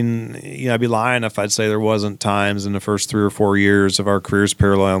know. I'd be lying if I'd say there wasn't times in the first 3 or 4 years of our careers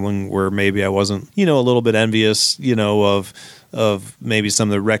paralleling where maybe I wasn't, a little bit envious, of maybe some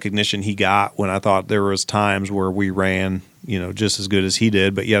of the recognition he got, when I thought there was times where we ran, just as good as he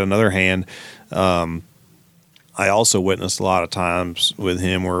did. But yet another hand, I also witnessed a lot of times with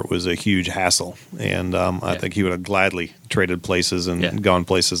him where it was a huge hassle, and I think he would have gladly traded places and gone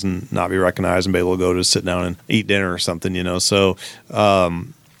places and not be recognized and be able to go to sit down and eat dinner or something, So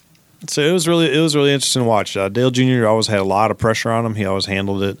it was really interesting to watch. Dale Jr. always had a lot of pressure on him. He always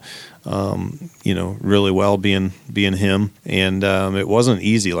handled it, really well, being him. And it wasn't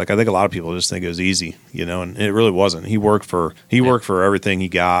easy. Like I think a lot of people just think it was easy, and it really wasn't. He worked for everything he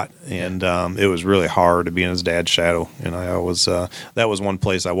got, and it was really hard to be in his dad's shadow. And I always that was one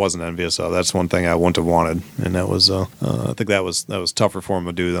place I wasn't envious of. That's one thing I wouldn't have wanted, and that was I think that was tougher for him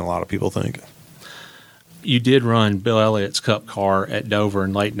to do than a lot of people think. You did run Bill Elliott's Cup car at Dover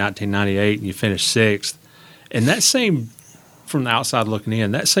in late 1998, and you finished 6th. And that seemed, from the outside looking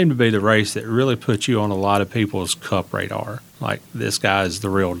in, that seemed to be the race that really put you on a lot of people's Cup radar. Like, this guy is the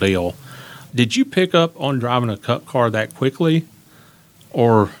real deal. Did you pick up on driving a Cup car that quickly?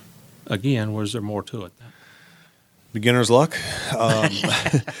 Or, again, was there more to it? Beginner's luck. Come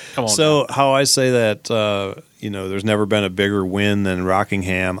on. So how I say that, there's never been a bigger win than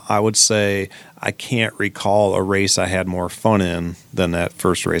Rockingham. I would say I can't recall a race I had more fun in than that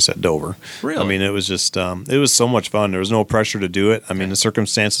first race at Dover. Really? I mean, it was just it was so much fun. There was no pressure to do it. I mean, the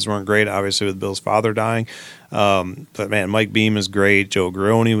circumstances weren't great, obviously, with Bill's father dying. But, man, Mike Beam is great. Joe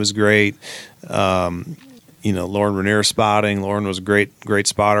Garone was great. Lauren Renier spotting. Lauren was a great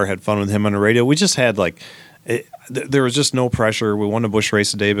spotter. Had fun with him on the radio. We just had, there was just no pressure. We won the Busch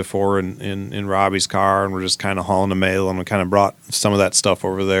race the day before in Robbie's car, and we're just kind of hauling the mail, and we kind of brought some of that stuff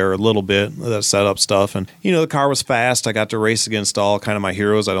over there, a little bit, that setup stuff. And, the car was fast. I got to race against all kind of my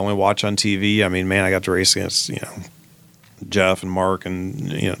heroes I'd only watch on TV. I mean, man, I got to race against, Jeff and Mark and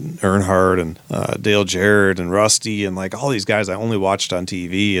Earnhardt and Dale Jarrett and Rusty and all these guys I only watched on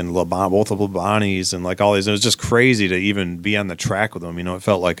TV, and both of Labonte's and all these. It was just crazy to even be on the track with them. It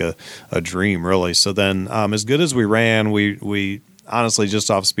felt like a dream, really. So then, as good as we ran, we honestly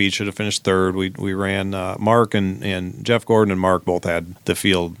just off speed should have finished third. We ran Mark and Jeff Gordon and Mark both had the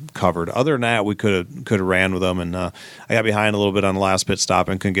field covered. Other than that, we could have ran with them, and I got behind a little bit on the last pit stop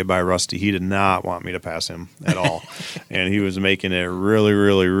and couldn't get by Rusty. He did not want me to pass him at all, and he was making it really,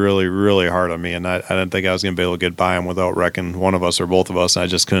 really, really, really hard on me. And I didn't think I was going to be able to get by him without wrecking one of us or both of us.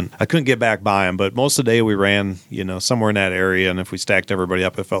 And I couldn't get back by him. But most of the day we ran, somewhere in that area, and if we stacked everybody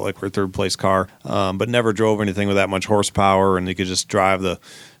up, it felt like we're a third place car. But never drove anything with that much horsepower, and you could just drive the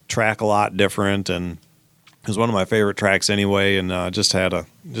track a lot different, and it was one of my favorite tracks anyway, and just had a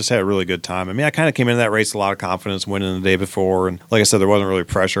really good time. I mean, I kind of came into that race with a lot of confidence winning the day before, and like I said, there wasn't really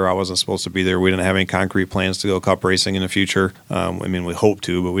pressure. I wasn't supposed to be there. We didn't have any concrete plans to go cup racing in the future. We hoped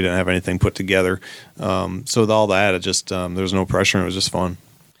to, but we didn't have anything put together. So with all that, it just there was no pressure, and it was just fun.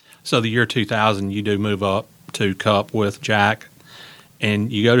 So the year 2000, you do move up to Cup with Jack,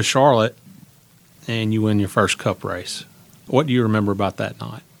 and you go to Charlotte, and you win your first Cup race. What do you remember about that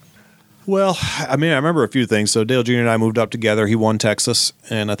night? Well, I remember a few things. So Dale Jr. and I moved up together. He won Texas,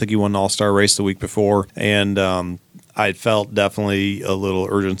 and I think he won an all-star race the week before. And I felt definitely a little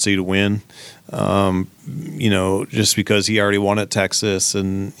urgency to win, just because he already won at Texas.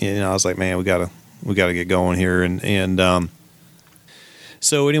 And I was like, man, we gotta get going here. And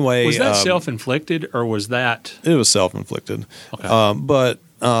so anyway, was that self-inflicted or was that? It was self-inflicted. Okay.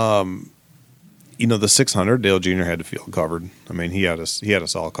 The 600, Dale Jr. had the field covered. I mean, he had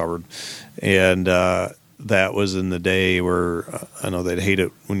us all covered, and that was in the day where I know they'd hate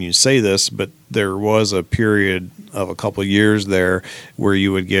it when you say this, but there was a period of a couple of years there where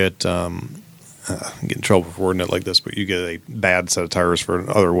you would get in trouble for wording it like this, but you get a bad set of tires for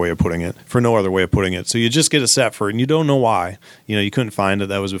no other way of putting it. So you just get a set for it, and you don't know why. You couldn't find it.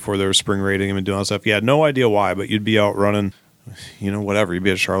 That was before there was spring rating and doing all that stuff. You had no idea why, but you'd be out running, whatever. You'd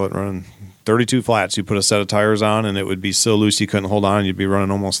be at Charlotte running 32 flats. You put a set of tires on, and it would be so loose you couldn't hold on. You'd be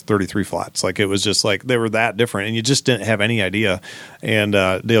running almost 33 flats. It was just they were that different, and you just didn't have any idea. And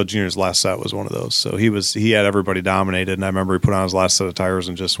Dale Jr.'s last set was one of those. So he had everybody dominated, and I remember he put on his last set of tires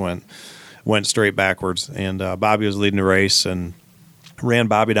and just went straight backwards. And Bobby was leading the race and ran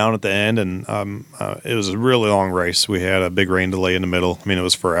Bobby down at the end, and it was a really long race. We had a big rain delay in the middle. I mean, it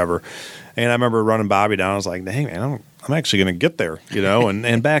was forever. And I remember running Bobby down. I was like, dang, man, I'm actually going to get there,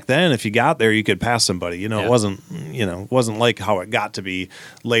 and back then, if you got there, you could pass somebody, It wasn't like how it got to be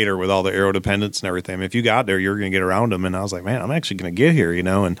later with all the aero dependence and everything. I mean, if you got there, you're going to get around them. And I was like, man, I'm actually going to get here,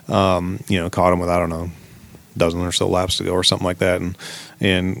 and caught him with, I don't know, a dozen or so laps to go or something like that.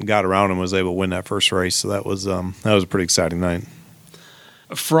 And got around him, was able to win that first race. So that was a pretty exciting night.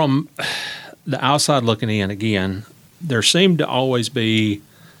 From the outside looking in, again, there seemed to always be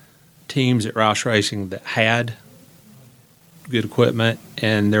teams at Roush Racing that had good equipment,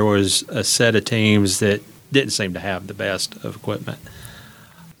 and there was a set of teams that didn't seem to have the best of equipment.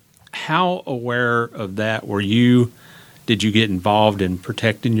 How aware of that were you? Did you get involved in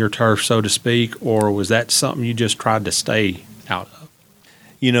protecting your turf, so to speak, or was that something you just tried to stay out of?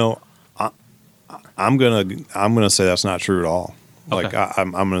 I'm gonna say that's not true at all. Okay.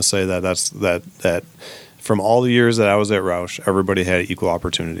 I'm gonna say that from all the years that I was at Roush, everybody had equal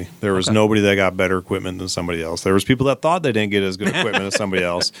opportunity. There was nobody that got better equipment than somebody else. There was people that thought they didn't get as good equipment as somebody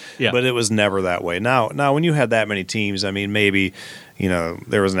else, but it was never that way. Now, when you had that many teams, I mean, maybe,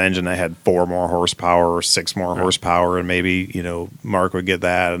 there was an engine that had 4 more horsepower or 6 more horsepower, and maybe, Mark would get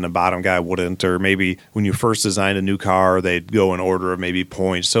that and the bottom guy wouldn't, or maybe when you first designed a new car, they'd go in order of maybe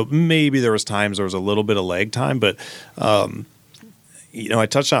points. So maybe there was times there was a little bit of lag time, but, I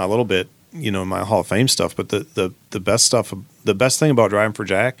touched on it a little bit, my Hall of Fame stuff, but the best stuff, the best thing about driving for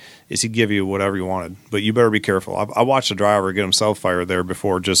Jack is he'd give you whatever you wanted, but you better be careful. I watched a driver get himself fired there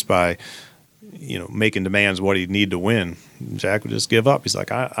before just by, making demands what he'd need to win. Jack would just give up. He's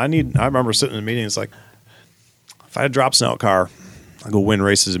like, I remember sitting in a meeting, it's like, if I had a drop snout car, I go win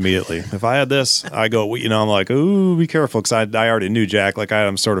races immediately. If I had this, I go, I'm like, ooh, be careful, because I already knew Jack. Like, I had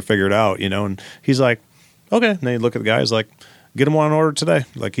him sort of figured out, and he's like, okay. And then he'd look at the guy, he's like, get him one order today.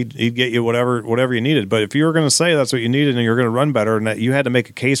 Like, he'd get you whatever you needed. But if you were going to say that's what you needed and you're going to run better, and that you had to make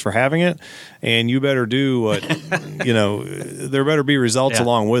a case for having it, and you better do what, there better be results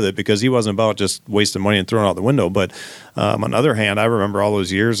along with it, because he wasn't about just wasting money and throwing it out the window. But on the other hand, I remember all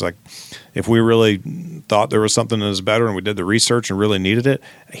those years, like, if we really thought there was something that was better and we did the research and really needed it,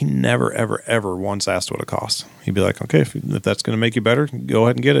 he never, ever, ever once asked what it cost. He'd be like, okay, if that's going to make you better, go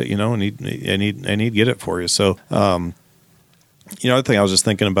ahead and get it, and he'd get it for you. So, the thing I was just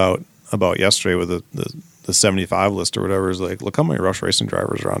thinking about yesterday with the 75 list or whatever is, like, look how many Roush Racing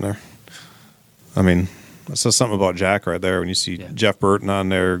drivers are on there. I mean, that says something about Jack right there. When you see Jeff Burton on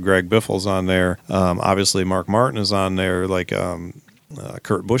there, Greg Biffle's on there, obviously Mark Martin is on there, like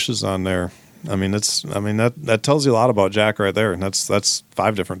Kurt Busch is on there. I mean, that tells you a lot about Jack right there, and that's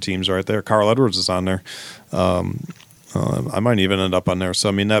 5 different teams right there. Carl Edwards is on there. I might even end up on there. So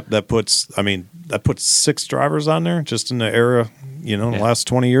I mean, that puts 6 drivers on there just in the era, in the last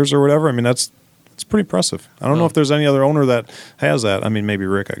 20 years or whatever. I mean, it's pretty impressive. I don't know if there's any other owner that has that. I mean, maybe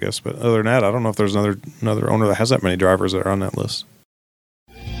Rick, I guess, but other than that, I don't know if there's another owner that has that many drivers that are on that list.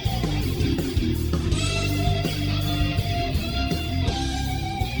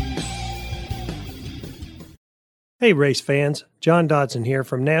 Hey, race fans. John Dodson here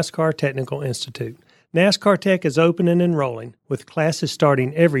from NASCAR Technical Institute. NASCAR Tech is open and enrolling, with classes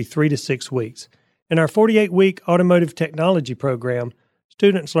starting every 3 to 6 weeks. In our 48-week automotive technology program,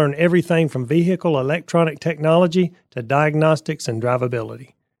 students learn everything from vehicle electronic technology to diagnostics and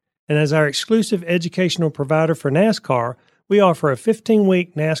drivability. And as our exclusive educational provider for NASCAR, we offer a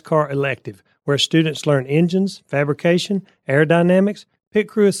 15-week NASCAR elective where students learn engines, fabrication, aerodynamics, pit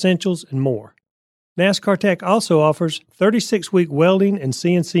crew essentials, and more. NASCAR Tech also offers 36-week welding and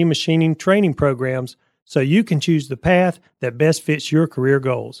CNC machining training programs so you can choose the path that best fits your career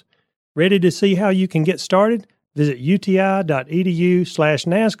goals. Ready to see how you can get started? Visit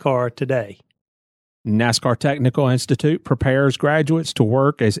uti.edu/NASCAR today. NASCAR Technical Institute prepares graduates to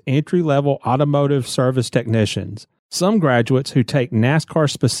work as entry-level automotive service technicians. Some graduates who take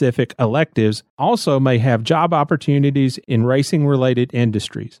NASCAR-specific electives also may have job opportunities in racing-related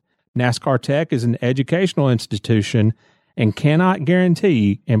industries. NASCAR Tech is an educational institution and cannot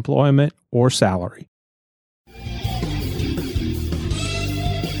guarantee employment or salary.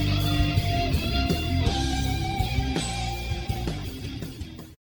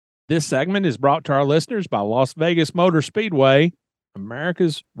 This segment is brought to our listeners by Las Vegas Motor Speedway,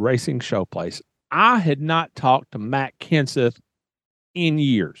 America's racing showplace. I had not talked to Matt Kenseth in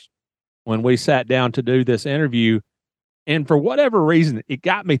years when we sat down to do this interview. And for whatever reason, it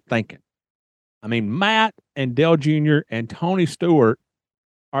got me thinking. I mean, Matt and Dale Jr. and Tony Stewart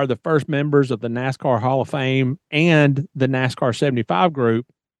are the first members of the NASCAR Hall of Fame and the NASCAR 75 group,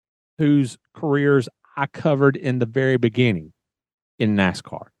 whose careers I covered in the very beginning in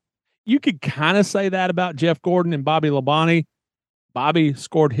NASCAR. You could kind of say that about Jeff Gordon and Bobby Labonte. Bobby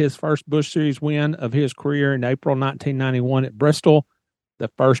scored his first Busch Series win of his career in April 1991 at Bristol, the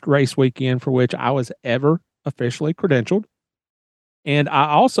first race weekend for which I was ever officially credentialed. And I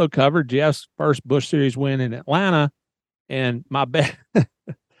also covered Jeff's first Busch Series win in Atlanta. And my best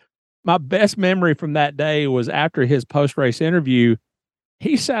memory from that day was after his post-race interview,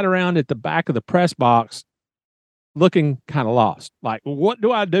 he sat around at the back of the press box looking kind of lost. Like, what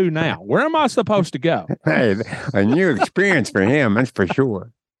do I do now? Where am I supposed to go? Hey, a new experience for him, that's for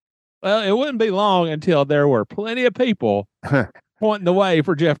sure. Well, it wouldn't be long until there were plenty of people pointing the way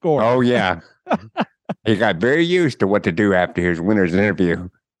for Jeff Gordon. Oh, yeah. He got very used to what to do after his winner's interview.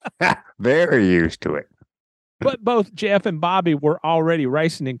 Very used to it. But both Jeff and Bobby were already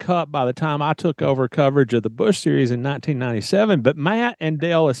racing in Cup by the time I took over coverage of the Busch Series in 1997. But Matt and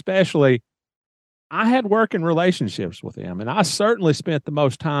Dale especially, I had working relationships with them, and I certainly spent the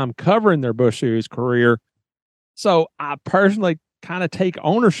most time covering their Busch Series career. So I personally kind of take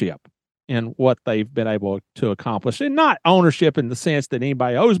ownership in what they've been able to accomplish. And not ownership in the sense that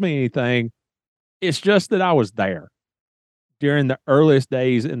anybody owes me anything. It's just that I was there during the earliest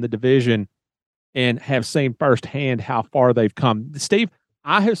days in the division and have seen firsthand how far they've come. Steve,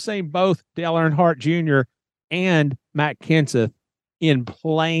 I have seen both Dale Earnhardt Jr. and Matt Kenseth in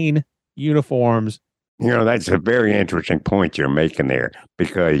plain uniforms. You know, that's a very interesting point you're making there,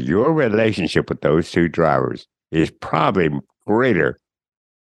 because your relationship with those two drivers is probably greater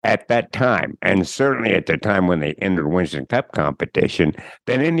at that time, and certainly at the time when they entered Winston Cup competition,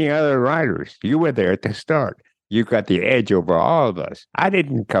 than any other riders. You were there at the start. You got the edge over all of us. I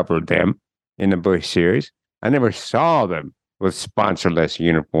didn't cover them in the Busch Series. I never saw them with sponsorless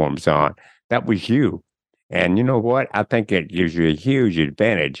uniforms on. That was you. And you know what? I think it gives you a huge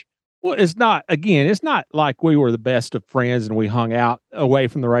advantage. Well, it's not like we were the best of friends and we hung out away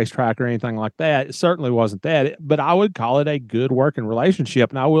from the racetrack or anything like that. It certainly wasn't that, but I would call it a good working relationship.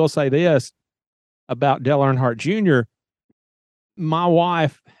 And I will say this about Dale Earnhardt Jr. My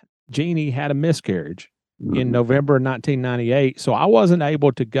wife, Jeannie, had a miscarriage in November of 1998. So I wasn't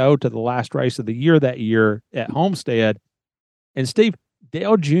able to go to the last race of the year that year at Homestead. And Steve,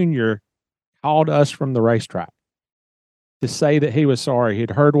 Dale Jr. called us from the racetrack to say that he was sorry. He'd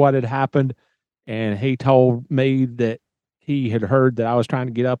heard what had happened, and he told me that he had heard that I was trying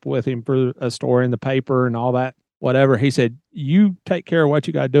to get up with him for a story in the paper and all that, whatever. He said, you take care of what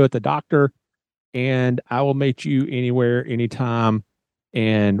you got to do at the doctor, and I will meet you anywhere, anytime,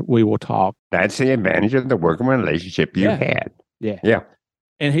 and we will talk. That's the advantage of the working relationship you had. Yeah.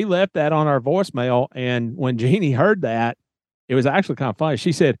 And he left that on our voicemail, and when Jeannie heard that, it was actually kind of funny.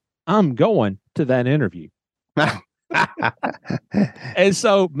 She said, I'm going to that interview. And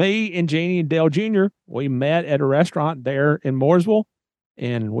so me and Jeannie and Dale Jr., we met at a restaurant there in Mooresville,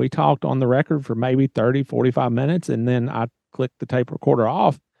 and we talked on the record for maybe 30, 45 minutes. And then I clicked the tape recorder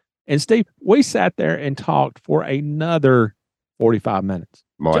off. And Steve, we sat there and talked for another 45 minutes.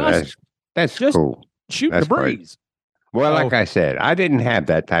 Boy, that's just cool. Shooting the breeze. Great. Well, like I said, I didn't have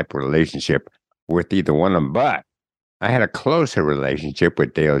that type of relationship with either one of them, but I had a closer relationship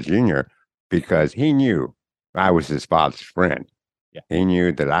with Dale Jr. because he knew I was his father's friend. Yeah. He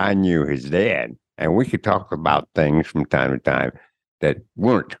knew that I knew his dad, and we could talk about things from time to time that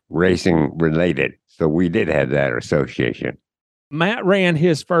weren't racing related. So we did have that association. Matt ran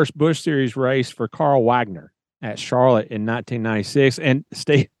his first Busch Series race for Carl Wagner at Charlotte in 1996. And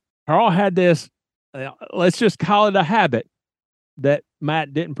Steve, Carl had this, let's just call it a habit that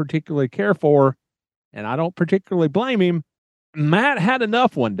Matt didn't particularly care for, and I don't particularly blame him. Matt had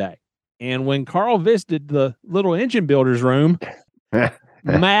enough one day. And when Carl visited the little engine builder's room,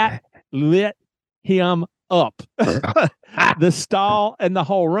 Matt lit him up. The stall and the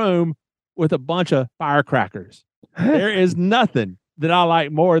whole room with a bunch of firecrackers. There is nothing that I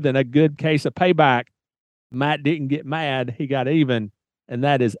like more than a good case of payback. Matt didn't get mad. He got even. And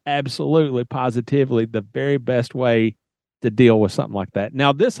that is absolutely, positively the very best way to deal with something like that.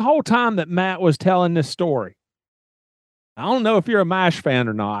 Now, this whole time that Matt was telling this story, I don't know if you're a MASH fan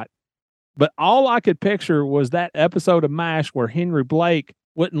or not, but all I could picture was that episode of MASH where Henry Blake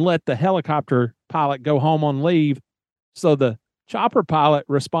wouldn't let the helicopter pilot go home on leave. So the chopper pilot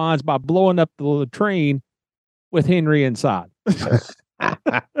responds by blowing up the latrine with Henry inside.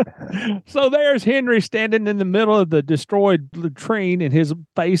 So there's Henry standing in the middle of the destroyed latrine, and his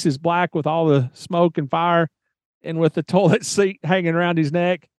face is black with all the smoke and fire and with the toilet seat hanging around his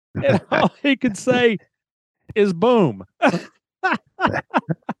neck. And all he could say is boom.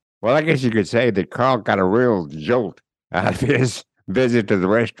 Well, I guess you could say that Carl got a real jolt out of his visit to the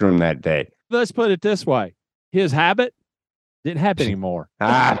restroom that day. Let's put it this way. His habit didn't happen anymore.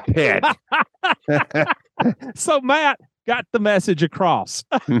 I bet. So Matt got the message across.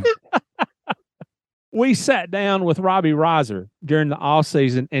 We sat down with Robbie Reiser during the off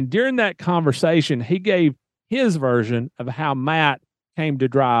season, and during that conversation, he gave his version of how Matt came to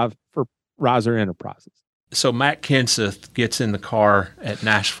drive for Reiser Enterprises. So Matt Kenseth gets in the car at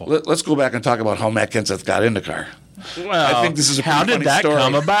Nashville. Let's go back and talk about how Matt Kenseth got in the car. Well, I think this is a how did that story.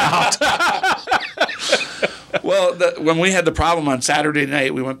 come about? Well, when we had the problem on Saturday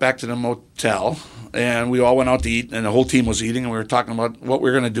night, we went back to the motel, and we all went out to eat, and the whole team was eating, and we were talking about what we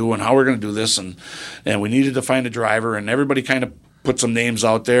were going to do and how we are going to do this, and we needed to find a driver, and everybody kind of put some names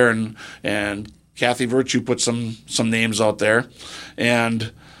out there, and Kathy Virtue put some names out there,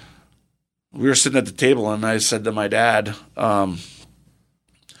 and we were sitting at the table, and I said to my dad, a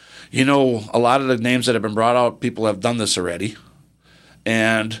lot of the names that have been brought out, people have done this already,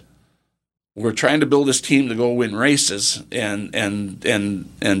 and we're trying to build this team to go win races and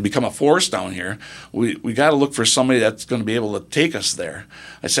become a force down here. We got to look for somebody that's going to be able to take us there.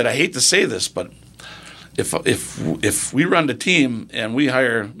 I said, I hate to say this, but if we run the team and we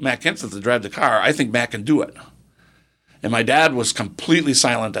hire Matt Kenseth to drive the car, I think Matt can do it. And my dad was completely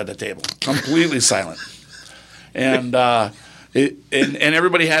silent at the table, completely silent. And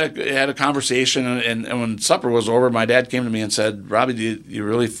everybody had a conversation. And when supper was over, my dad came to me and said, "Robbie, do you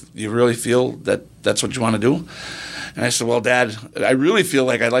really feel that that's what you want to do?" And I said, "Well, Dad, I really feel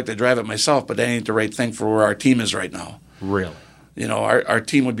like I'd like to drive it myself, but that ain't the right thing for where our team is right now." Really? Our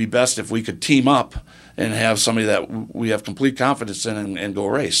team would be best if we could team up and have somebody that we have complete confidence in and go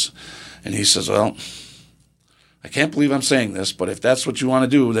race. And he says, "Well, I can't believe I'm saying this, but if that's what you want to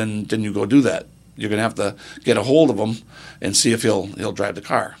do, then you go do that." You're going to have to get a hold of him and see if he'll drive the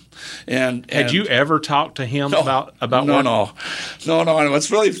car. And had you ever talked to him about no. And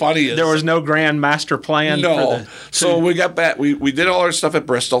what's really funny is there was no grand master plan. No. So we got back. We did all our stuff at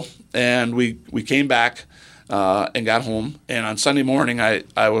Bristol, and we came back and got home. And on Sunday morning, I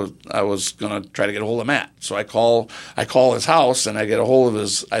was going to try to get a hold of Matt. So I call his house, and I get a hold of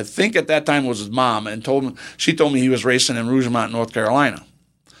his. I think at that time was his mom, and she told me he was racing in Rougemont, North Carolina,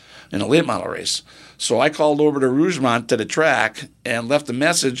 in a late model race. So I called over to Rougemont to the track and left a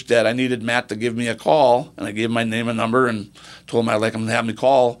message that I needed Matt to give me a call, and I gave him my name and number and told him I'd like him to have me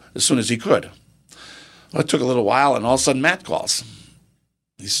call as soon as he could. Well, it took a little while, and all of a sudden Matt calls.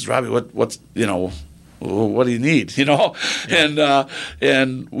 He says, "Robbie, what do you need?" Yeah.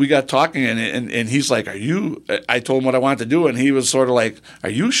 And we got talking, and he's like, "Are you?" I told him what I wanted to do, and he was sort of like, "Are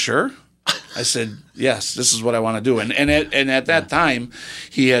you sure?" I said, "Yes, this is what I want to do." And at that time,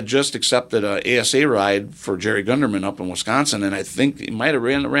 he had just accepted an ASA ride for Jerry Gunderman up in Wisconsin, and I think he might have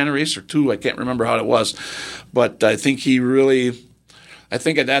ran a race or two. I can't remember how it was, but I think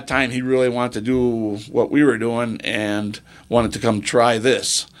at that time he really wanted to do what we were doing and wanted to come try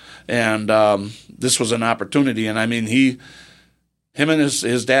this. And this was an opportunity. And I mean, him and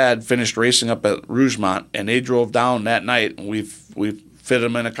his dad finished racing up at Rougemont, and they drove down that night, and we fit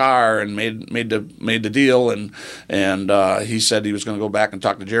him in a car and made the deal, and he said he was going to go back and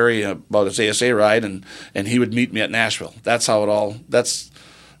talk to Jerry about his ASA ride, and he would meet me at Nashville. That's how it all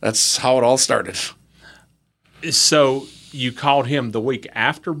started. So you called him the week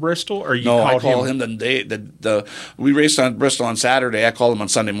after Bristol, or you No, called I called him the day we raced on Bristol on Saturday. I called him on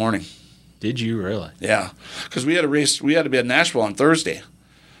Sunday morning. Did you really? Yeah, because we had to be at Nashville on Thursday.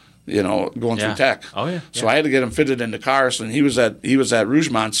 Going through tech. Oh yeah. So I had to get him fitted in the car. So he was at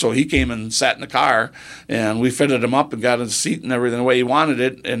Rougemont. So he came and sat in the car, and we fitted him up and got his seat and everything the way he wanted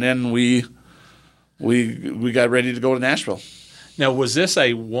it. And then we got ready to go to Nashville. Now, was this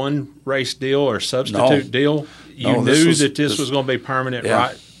a one race deal or substitute deal? You knew that this was going to be permanent,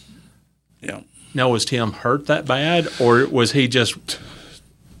 right? Yeah. Now, was Tim hurt that bad, or was he just?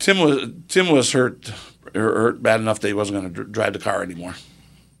 Tim was hurt bad enough that he wasn't going to drive the car anymore.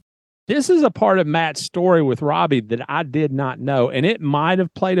 This is a part of Matt's story with Robbie that I did not know, and it might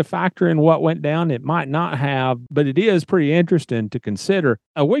have played a factor in what went down. It might not have, but it is pretty interesting to consider.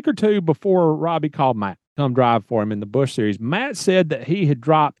 A week or two before Robbie called Matt to come drive for him in the Busch Series, Matt said that he had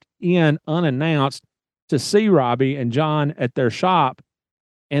dropped in unannounced to see Robbie and John at their shop,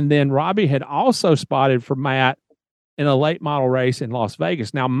 and then Robbie had also spotted for Matt in a late model race in Las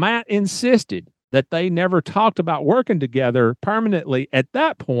Vegas. Now, Matt insisted that they never talked about working together permanently at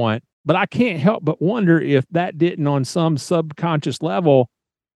that point, but I can't help but wonder if that didn't, on some subconscious level,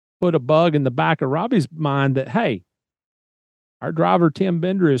 put a bug in the back of Robbie's mind that, hey, our driver, Tim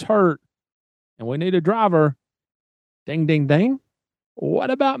Bender, is hurt, and we need a driver. Ding, ding, ding.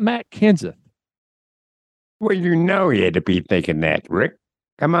 What about Matt Kenseth? Well, he had to be thinking that, Rick.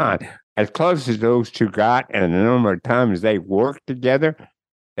 Come on. As close as those two got and the number of times they worked together,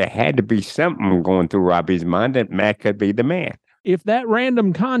 there had to be something going through Robbie's mind that Matt could be the man. If that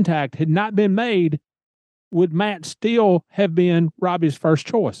random contact had not been made, would Matt still have been Robbie's first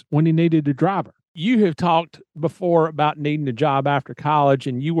choice when he needed a driver? You have talked before about needing a job after college,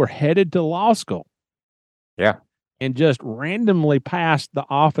 and you were headed to law school. Yeah. And just randomly passed the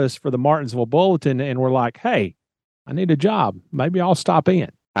office for the Martinsville Bulletin and were like, hey, I need a job. Maybe I'll stop in.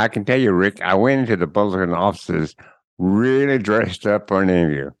 I can tell you, Rick, I went into the Bulletin offices really dressed up for an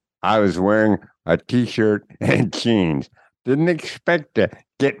interview. I was wearing a T-shirt and jeans. Didn't expect to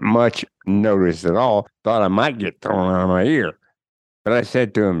get much notice at all. Thought I might get thrown out of my ear. But I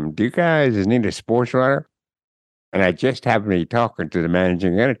said to him, do you guys need a sports writer? And I just happened to be talking to the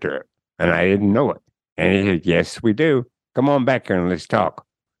managing editor, and I didn't know it. And he said, yes, we do. Come on back here and let's talk.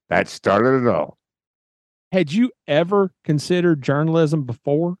 That started it all. Had you ever considered journalism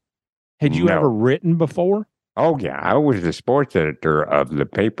before? Had you ever written before? Oh, yeah. I was the sports editor of the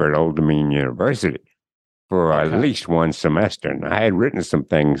paper at Old Dominion University for at least one semester. And I had written some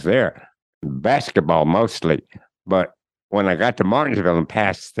things there, basketball mostly. But when I got to Martinsville and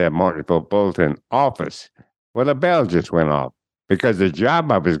passed the Martinsville Bulletin office, well, the bell just went off because the job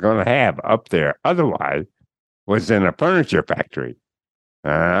I was going to have up there otherwise was in a furniture factory.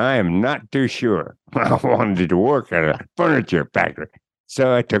 I am not too sure I wanted to work at a furniture factory.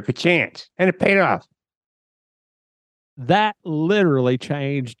 So I took a chance, and it paid off. That literally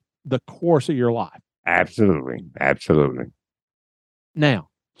changed the course of your life. Absolutely. Absolutely. Now,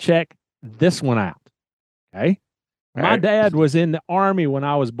 check this one out. Okay. My dad was in the Army when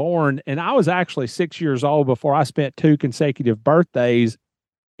I was born, and I was actually 6 years old before I spent 2 consecutive birthdays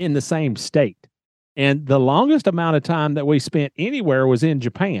in the same state. And the longest amount of time that we spent anywhere was in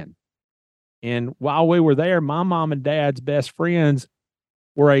Japan. And while we were there, my mom and dad's best friends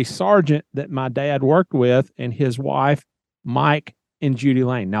were a sergeant that my dad worked with and his wife, Mike and Judy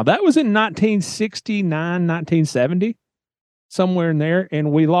Lane. Now, that was in 1969, 1970, somewhere in there.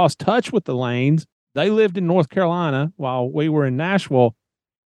 And we lost touch with the Lanes. They lived in North Carolina while we were in Nashville.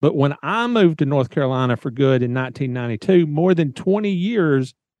 But when I moved to North Carolina for good in 1992, more than 20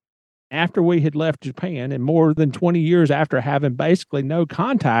 years after we had left Japan and more than 20 years after having basically no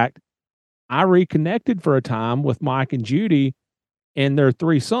contact, I reconnected for a time with Mike and Judy and their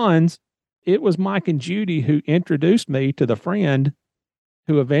 3 sons. It was Mike and Judy who introduced me to the friend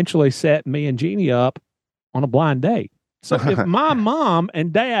who eventually set me and Jeannie up on a blind date. So if my mom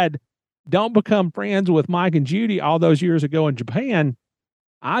and dad don't become friends with Mike and Judy all those years ago in Japan,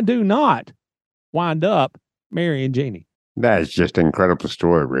 I do not wind up marrying Jeannie. That is just an incredible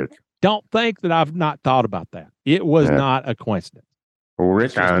story, Rick. Don't think that I've not thought about that. It was not a coincidence. Well,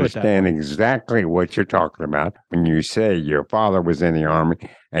 Rick, I understand exactly what you're talking about when you say your father was in the Army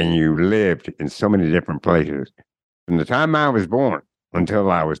and you lived in so many different places. From the time I was born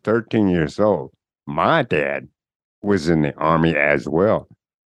until I was 13 years old, my dad was in the Army as well.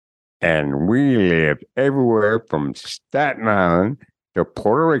 And we lived everywhere from Staten Island to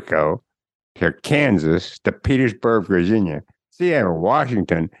Puerto Rico to Kansas to Petersburg, Virginia, Seattle,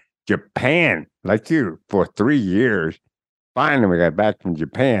 Washington, Japan, like you, for 3 years. Finally, we got back from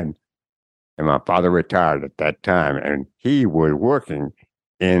Japan, and my father retired at that time, and he was working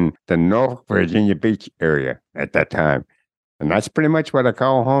in the North Virginia Beach area at that time. And that's pretty much what I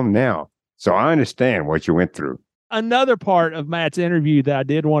call home now. So I understand what you went through. Another part of Matt's interview that I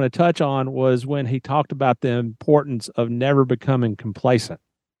did want to touch on was when he talked about the importance of never becoming complacent,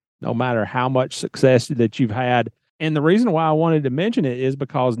 no matter how much success that you've had. And the reason why I wanted to mention it is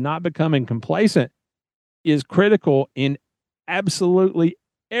because not becoming complacent is critical in absolutely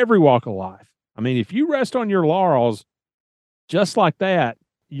every walk of life. I mean, if you rest on your laurels just like that,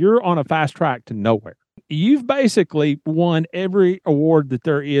 you're on a fast track to nowhere. You've basically won every award that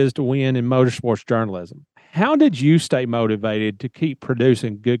there is to win in motorsports journalism. How did you stay motivated to keep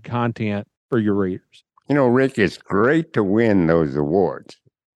producing good content for your readers? You know, Rick, it's great to win those awards.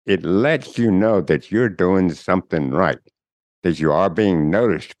 It lets you know that you're doing something right, that you are being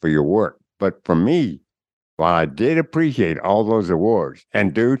noticed for your work. But for me, while I did appreciate all those awards,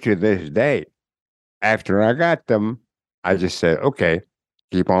 and do to this day, after I got them, I just said, okay,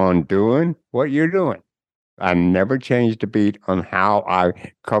 keep on doing what you're doing. I never changed a beat on how I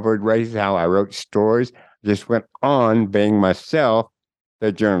covered races, how I wrote stories. Just went on being myself,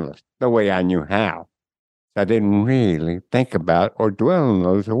 the journalist, the way I knew how. I didn't really think about or dwell on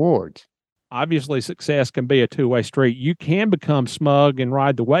those awards. Obviously, success can be a two-way street. You can become smug and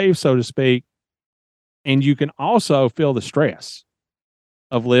ride the wave, so to speak, and you can also feel the stress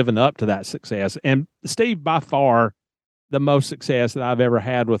of living up to that success. And Steve, by far, the most success that I've ever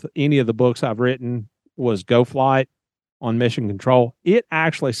had with any of the books I've written was Go Flight on Mission Control. It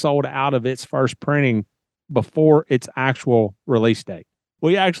actually sold out of its first printing before its actual release date.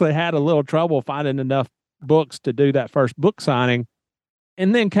 We actually had a little trouble finding enough books to do that first book signing.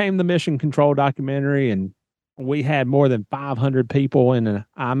 And then came the Mission Control documentary, and we had more than 500 people in an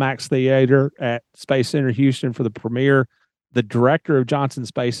IMAX theater at Space Center Houston for the premiere. The director of Johnson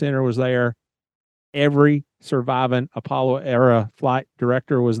Space Center was there. Every surviving Apollo era flight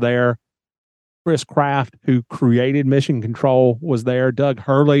director was there. Chris Kraft, who created Mission Control, was there. Doug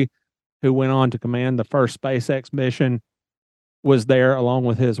Hurley, who went on to command the first SpaceX mission, was there along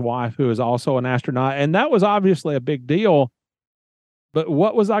with his wife, who is also an astronaut. And that was obviously a big deal. But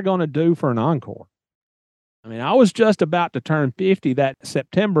what was I going to do for an encore? I mean, I was just about to turn 50 that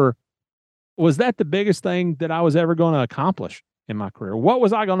September. Was that the biggest thing that I was ever going to accomplish in my career? What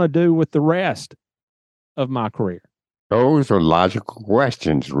was I going to do with the rest of my career? Those are logical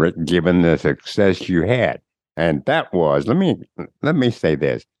questions, Rick, given the success you had. And that was, let me say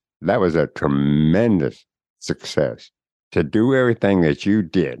this, that was a tremendous success to do everything that you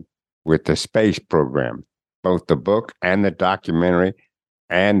did with the space program, both the book and the documentary,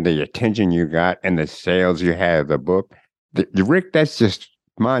 and the attention you got and the sales you had of the book. Rick, that's just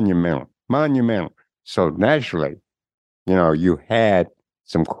monumental. So naturally, you had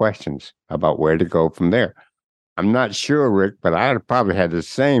some questions about where to go from there. I'm not sure, Rick, but I'd have probably had the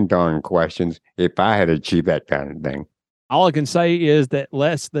same darn questions if I had achieved that kind of thing. All I can say is that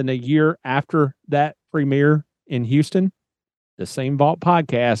less than a year after that premiere in Houston, the Same Vault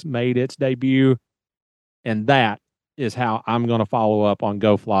podcast made its debut, and that is how I'm going to follow up on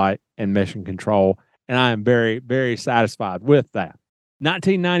Go Flight and Mission Control, and I am very, very satisfied with that.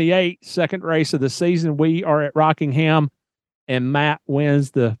 1998, second race of the season. We are at Rockingham, and Matt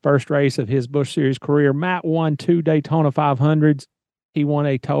wins the first race of his Busch Series career. Matt won 2 Daytona 500s. He won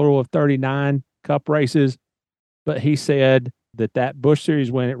a total of 39 Cup races, but he said that Busch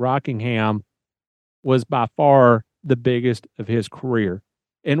Series win at Rockingham was by far the biggest of his career.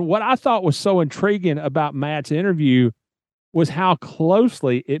 And what I thought was so intriguing about Matt's interview was how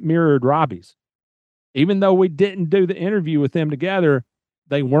closely it mirrored Robbie's. Even though we didn't do the interview with them together,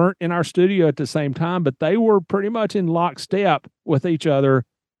 they weren't in our studio at the same time, but they were pretty much in lockstep with each other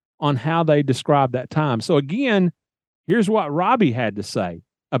on how they described that time. So again, here's what Robbie had to say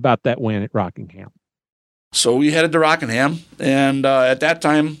about that win at Rockingham. So we headed to Rockingham, and at that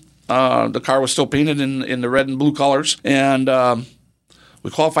time, the car was still painted in the red and blue colors, and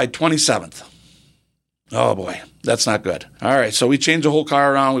we qualified 27th. Oh, boy, that's not good. All right, so we changed the whole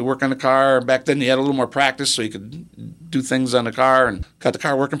car around. We worked on the car. Back then, you had a little more practice, so you could do things on the car, and got the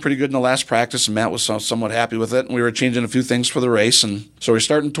car working pretty good in the last practice, and Matt was somewhat happy with it. And we were changing a few things for the race, and so we're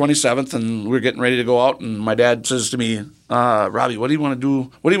starting 27th, and we're getting ready to go out, and my dad says to me, Robbie, what do you want to do?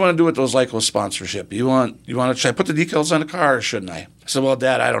 What do you want to do with those Lycos sponsorship? Should I put the decals on the car, or shouldn't I? I said, well,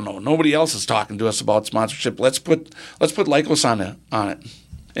 Dad, I don't know. Nobody else is talking to us about sponsorship. Let's put Lycos on it,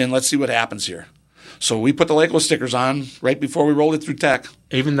 and let's see what happens here. So we put the Lycos stickers on right before we rolled it through tech.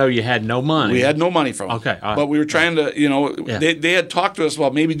 Even though you had no money? We had no money from them. Okay. But we were trying to, they had talked to us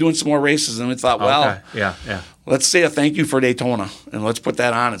about maybe doing some more races, and we thought, let's say a thank you for Daytona, and let's put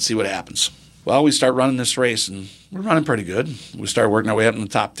that on and see what happens. Well, we start running this race, and we're running pretty good. We start working our way up in the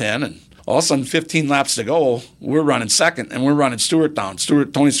top 10, and all of a sudden, 15 laps to go, we're running second, and we're running Stewart down.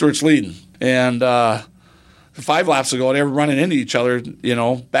 Tony Stewart's leading. And 5 laps ago, they were running into each other,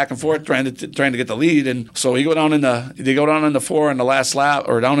 back and forth, trying to get the lead. And so they go down in the 4 on the last lap,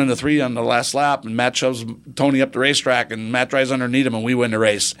 or down in the 3 on the last lap, and Matt shoves Tony up the racetrack, and Matt drives underneath him, and we win the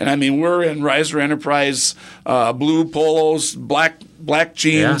race. And I mean, we're in Reiser Enterprise, blue polos, black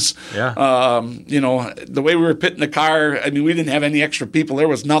jeans. Yeah. The way we were pitting the car, I mean, we didn't have any extra people. There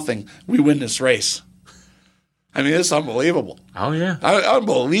was nothing. We win this race. I mean, it's unbelievable. Oh, yeah.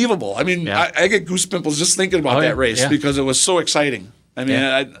 Unbelievable. I mean, yeah. I get goose pimples just thinking about that race because it was so exciting. I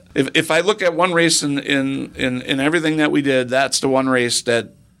mean, if I look at one race in everything that we did, that's the one race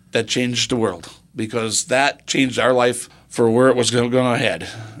that changed the world, because that changed our life for where it was going to head.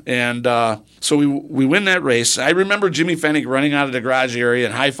 And so we win that race. I remember Jimmy Fennick running out of the garage area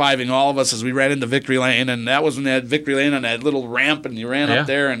and high-fiving all of us as we ran into Victory Lane, and that was in that Victory Lane on that little ramp, and you ran up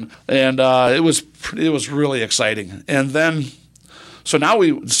there, and it was really exciting. And then so now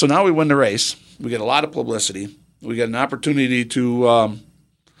we win the race. We get a lot of publicity. We get an opportunity to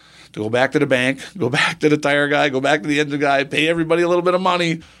go back to the bank, go back to the tire guy, go back to the engine guy, pay everybody a little bit of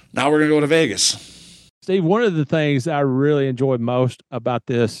money. Now we're going to go to Vegas. Steve, one of the things I really enjoyed most about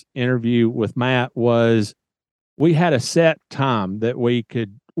this interview with Matt was we had a set time that we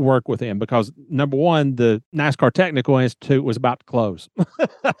could work with him, because number one, the NASCAR Technical Institute was about to close.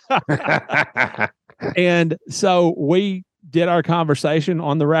 And so we did our conversation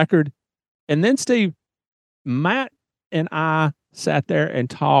on the record. And then, Steve, Matt and I sat there and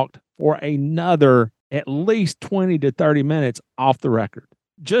talked for another at least 20 to 30 minutes off the record,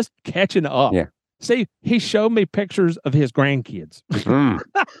 just catching up. Yeah. See, he showed me pictures of his grandkids.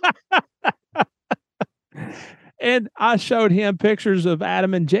 And I showed him pictures of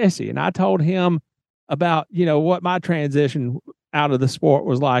Adam and Jesse. And I told him about, what my transition out of the sport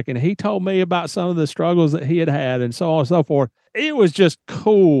was like. And he told me about some of the struggles that he had and so on and so forth. It was just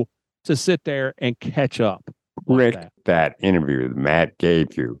cool to sit there and catch up. Rick, that interview that Matt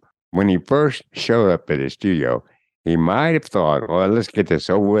gave you, when he first showed up at his studio, he might have thought, well, let's get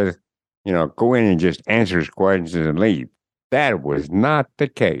this over with. Go in and just answer his questions and leave. That was not the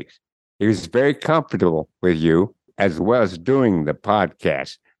case. He was very comfortable with you, as well as doing the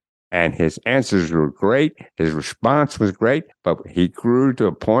podcast. And his answers were great. His response was great. But he grew to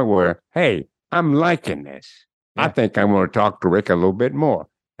a point where, hey, I'm liking this. Yeah. I think I'm going to talk to Rick a little bit more.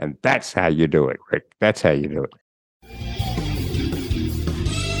 And that's how you do it, Rick. That's how you do it.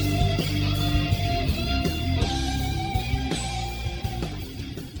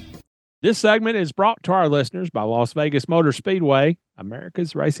 This segment is brought to our listeners by Las Vegas Motor Speedway,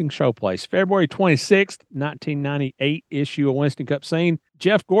 America's racing showplace. February 26th, 1998 issue of Winston Cup scene.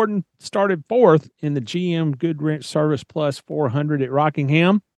 Jeff Gordon started 4th in the GM Goodwrench Service Plus 400 at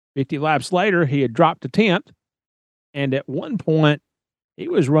Rockingham. 50 laps later, he had dropped to 10th. And at one point, he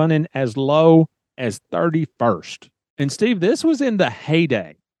was running as low as 31st. And Steve, this was in the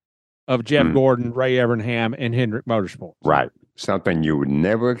heyday of Jeff Gordon, Ray Evernham, and Hendrick Motorsports. Right. Something you would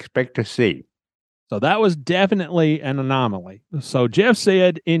never expect to see. So that was definitely an anomaly. So Jeff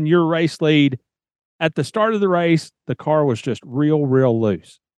said in your race lead, at the start of the race, the car was just real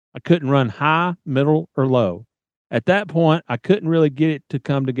loose. I couldn't run high, middle, or low. At that point, I couldn't really get it to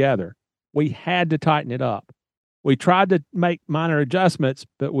come together. We had to tighten it up. We tried to make minor adjustments,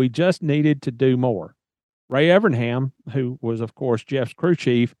 but we just needed to do more. Ray Evernham, who was, of course, Jeff's crew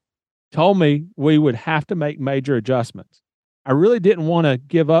chief, told me we would have to make major adjustments. I really didn't want to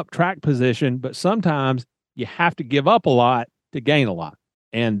give up track position, but sometimes you have to give up a lot to gain a lot.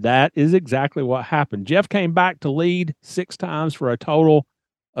 And that is exactly what happened. Jeff came back to lead 6 times for a total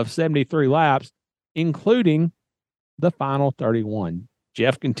of 73 laps, including the final 31.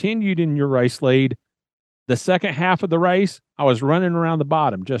 Jeff continued in your race lead. The second half of the race, I was running around the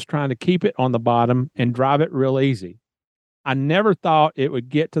bottom, just trying to keep it on the bottom and drive it real easy. I never thought it would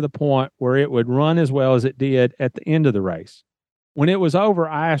get to the point where it would run as well as it did at the end of the race. When it was over,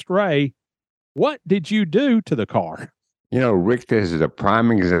 I asked Ray, what did you do to the car? You know, Rick, this is a prime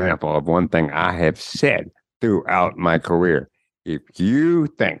example of one thing I have said throughout my career. If you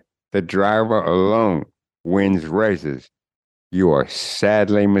think the driver alone wins races, you are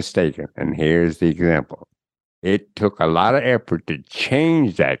sadly mistaken. And here's the example. It took a lot of effort to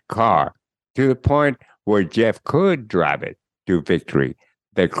change that car to the point where Jeff could drive it to victory.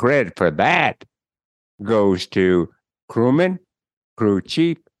 The credit for that goes to crewmen, crew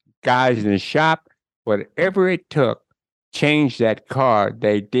chief, guys in the shop. Whatever it took, change that car,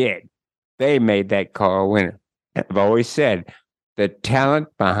 they did. They made that car a winner. I've always said the talent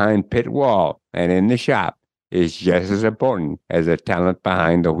behind pit wall and in the shop is just as important as the talent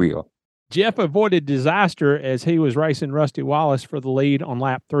behind the wheel. Jeff avoided disaster as he was racing Rusty Wallace for the lead on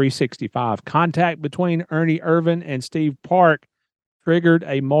lap 365. Contact between Ernie Irvin and Steve Park triggered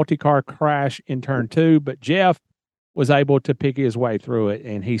a multi-car crash in turn 2, but Jeff was able to pick his way through it.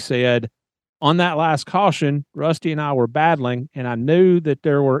 And he said, on that last caution, Rusty and I were battling, and I knew that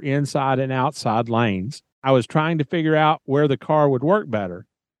there were inside and outside lanes. I was trying to figure out where the car would work better.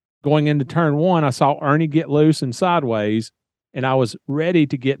 Going into turn 1, I saw Ernie get loose and sideways, and I was ready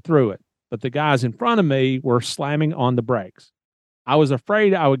to get through it. But the guys in front of me were slamming on the brakes. I was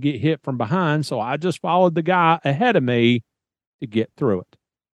afraid I would get hit from behind, so I just followed the guy ahead of me to get through it.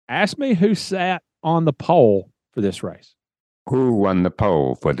 Ask me who sat on the pole for this race. Who won the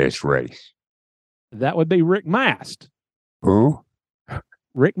pole for this race? That would be Rick Mast. Who?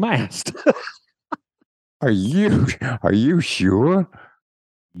 Rick Mast. Are you sure?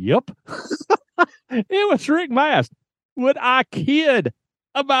 Yep. It was Rick Mast. Would I kid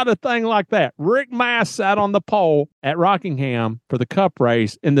about a thing like that? Rick Mast sat on the pole at Rockingham for the Cup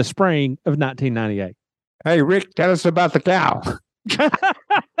race in the spring of 1998. Hey, Rick, tell us about the cow.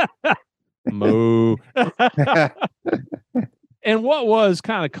 Moo. And what was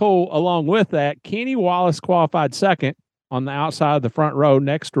kind of cool along with that, Kenny Wallace qualified second on the outside of the front row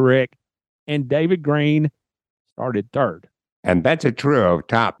next to Rick, and David Green started third. And that's a trio of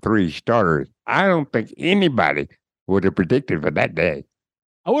top 3 starters. I don't think anybody would have predicted for that day.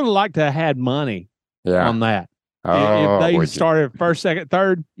 I would have liked to have had money on that. Oh, if they started first, second,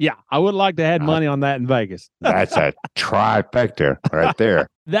 third, I would like to have had money on that in Vegas. That's a trifecta right there.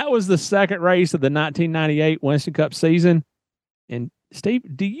 That was the second race of the 1998 Winston Cup season. And Steve,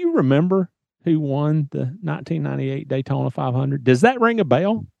 do you remember who won the 1998 Daytona 500? Does that ring a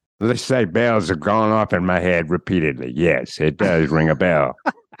bell? Let's say bells have gone off in my head repeatedly. Yes, it does ring a bell.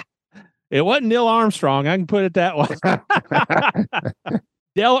 It wasn't Neil Armstrong. I can put it that way.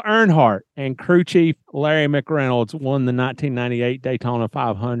 Dale Earnhardt and crew chief Larry McReynolds won the 1998 Daytona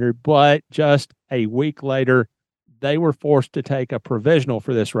 500, but just a week later, they were forced to take a provisional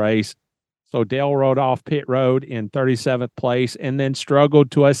for this race. So Dale rode off pit road in 37th place and then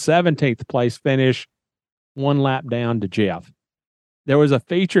struggled to a 17th place finish, 1 lap down to Jeff. There was a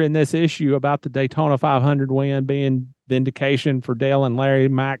feature in this issue about the Daytona 500 win being vindication for Dale and Larry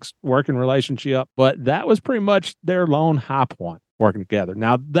Mack's working relationship, but that was pretty much their lone high point working together.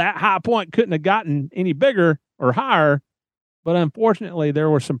 Now, that high point couldn't have gotten any bigger or higher, but unfortunately, there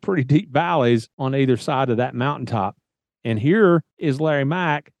were some pretty deep valleys on either side of that mountaintop. And here is Larry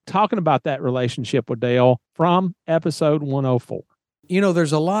Mack talking about that relationship with Dale from episode 104. You know,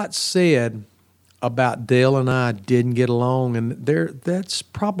 there's a lot said about Dale and I didn't get along, and that's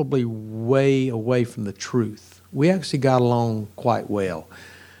probably way away from the truth. We actually got along quite well,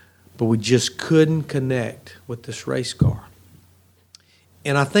 but we just couldn't connect with this race car.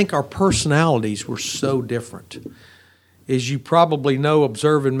 And I think our personalities were so different. As you probably know,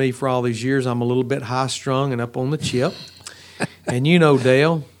 observing me for all these years, I'm a little bit high-strung and up on the chip. And you know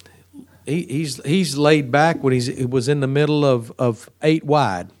Dale, he's laid back when he was in the middle of 8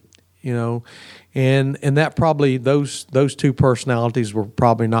 wide. you know, and that probably those two personalities were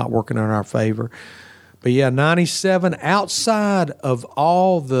probably not working in our favor. But yeah, 97, outside of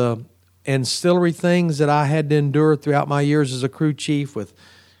all the ancillary things that I had to endure throughout my years as a crew chief, with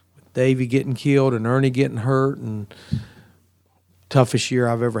Davey getting killed and Ernie getting hurt, and toughest year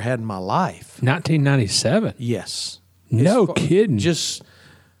I've ever had in my life. 1997? Yes. No kidding. Just,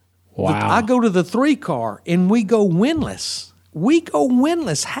 wow. I go to the 3-car and we go winless.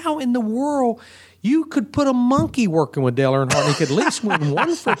 How in the world? You could put a monkey working with Dale Earnhardt and he could at least win one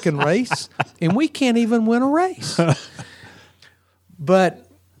freaking race, and we can't even win a race. But,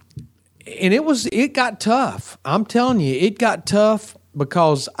 and it got tough. I'm telling you, it got tough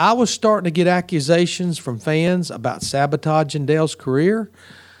because I was starting to get accusations from fans about sabotaging Dale's career.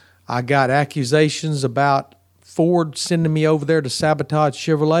 I got accusations about Ford sending me over there to sabotage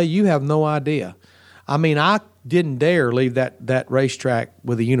Chevrolet. You have no idea. I mean, I didn't dare leave that racetrack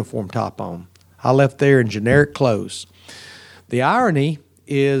with a uniform top on. I left there in generic clothes. The irony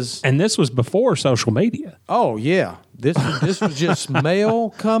is... And this was before social media. Oh, yeah. This was just mail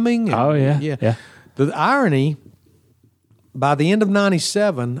coming. And, yeah. The irony, by the end of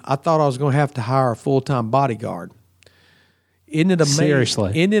 97, I thought I was going to have to hire a full-time bodyguard. Isn't it amazing?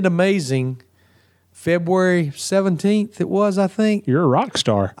 Seriously. Isn't it amazing? February 17th it was, I think. You're a rock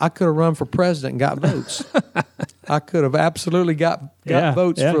star. I could have run for president and got votes. I could have absolutely got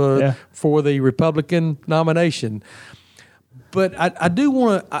votes for the Republican nomination. But I do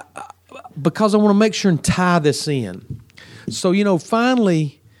want to, because I want to make sure and tie this in. So, you know,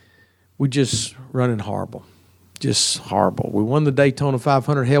 finally, we just running horrible. Just horrible. We won the Daytona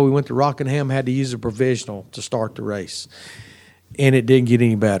 500. Hell, we went to Rockingham, had to use a provisional to start the race. And it didn't get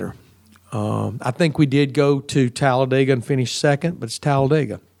any better. I think we did go to Talladega and finish second, but it's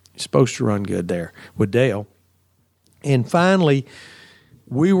Talladega. You're supposed to run good there with Dale. And finally,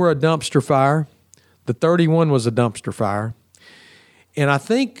 we were a dumpster fire. The 31 was a dumpster fire. And I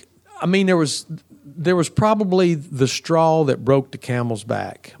think, I mean, there was probably the straw that broke the camel's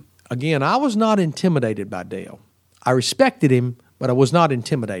back. Again, I was not intimidated by Dale. I respected him, but I was not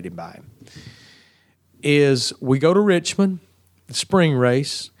intimidated by him. Is we go to Richmond, the spring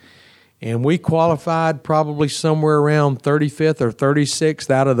race, and we qualified probably somewhere around 35th or 36th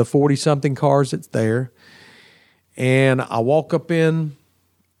out of the 40-something cars that's there. And I walk up in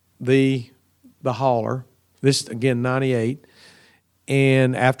the hauler, this, again, 98,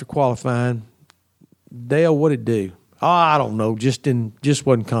 and after qualifying, Dale, what'd it do? Oh, I don't know, just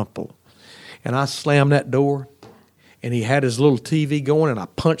wasn't comfortable. And I slammed that door, and he had his little TV going, and I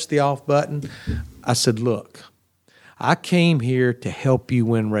punched the off button. I said, look, I came here to help you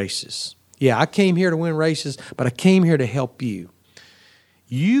win races. Yeah, I came here to win races, but I came here to help you.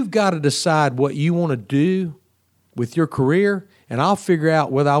 You've got to decide what you want to do with your career, and I'll figure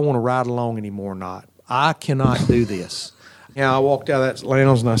out whether I want to ride along anymore or not. I cannot do this. I walked out of that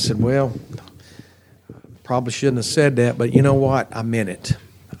lounge, and I said, well, probably shouldn't have said that, but you know what? I meant it.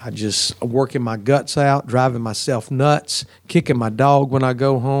 I'm working my guts out, driving myself nuts, kicking my dog when I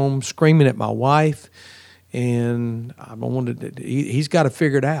go home, screaming at my wife, and he's got to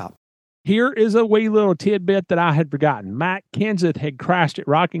figure it out. Here is a wee little tidbit that I had forgotten. Matt Kenseth had crashed at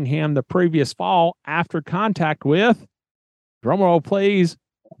Rockingham the previous fall after contact with, drumroll please,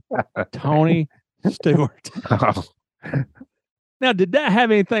 Tony Stewart. Now, did that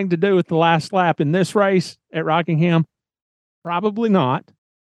have anything to do with the last lap in this race at Rockingham? Probably not,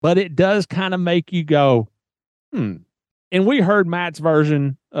 but it does kind of make you go, And we heard Matt's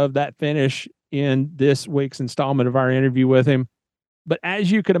version of that finish in this week's installment of our interview with him. But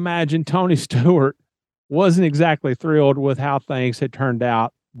as you could imagine, Tony Stewart wasn't exactly thrilled with how things had turned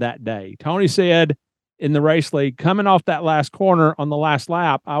out that day. Tony said in the race league, coming off that last corner on the last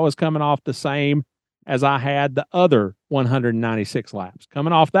lap, I was coming off the same as I had the other 196 laps.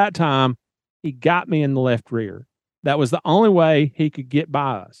 Coming off that time, he got me in the left rear. That was the only way he could get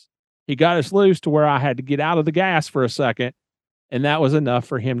by us. He got us loose to where I had to get out of the gas for a second, and that was enough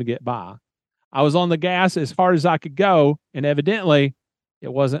for him to get by. I was on the gas as hard as I could go, and evidently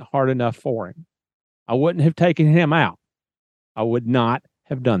it wasn't hard enough for him. I wouldn't have taken him out. I would not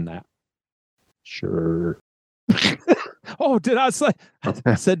have done that. Sure. Oh, did I say?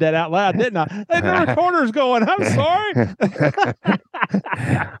 I said that out loud, didn't I? Hey, the recorder's going. I'm sorry.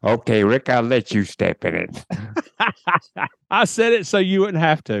 Okay, Rick, I'll let you step in it. I said it so you wouldn't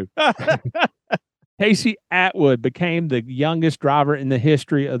have to. Casey Atwood became the youngest driver in the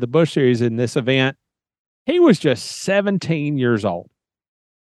history of the Busch Series in this event. He was just 17 years old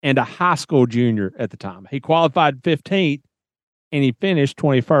and a high school junior at the time. He qualified 15th, and he finished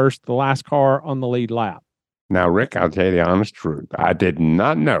 21st, the last car on the lead lap. Now, Rick, I'll tell you the honest truth. I did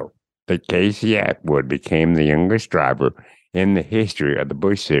not know that Casey Atwood became the youngest driver in the history of the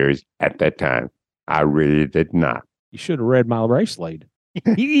Busch Series at that time. I really did not. You should have read my race lead.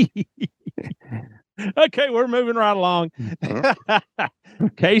 Okay, we're moving right along.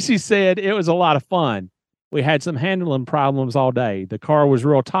 Casey said it was a lot of fun. We had some handling problems all day. The car was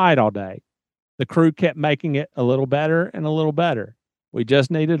real tight all day. The crew kept making it a little better and a little better. We just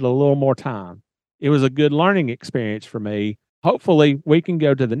needed a little more time. It was a good learning experience for me. Hopefully, we can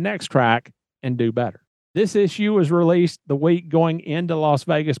go to the next track and do better. This issue was released the week going into Las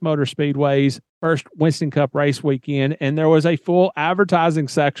Vegas Motor Speedway's first Winston Cup race weekend, and there was a full advertising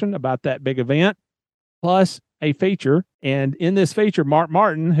section about that big event, plus a feature. And in this feature, Mark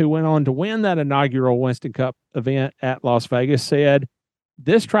Martin, who went on to win that inaugural Winston Cup event at Las Vegas, said,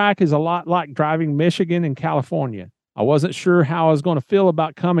 "This track is a lot like driving Michigan and California. I wasn't sure how I was going to feel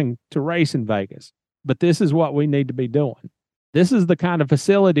about coming to race in Vegas, but this is what we need to be doing. This is the kind of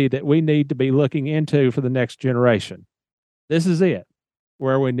facility that we need to be looking into for the next generation. This is it,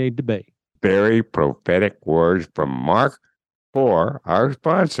 where we need to be." Very prophetic words from Mark for our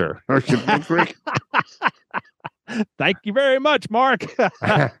sponsor. Thank you very much, Mark.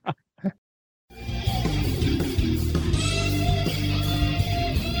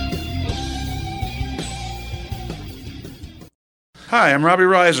 Hi, I'm Robbie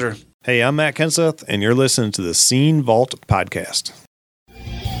Reiser. Hey, I'm Matt Kenseth, and you're listening to the Scene Vault podcast.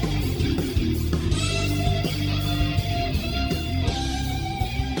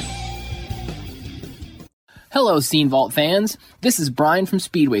 Hello, Scene Vault fans. This is Brian from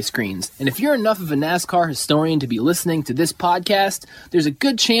Speedway Screens, and if you're enough of a NASCAR historian to be listening to this podcast, there's a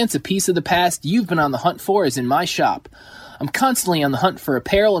good chance a piece of the past you've been on the hunt for is in my shop. I'm constantly on the hunt for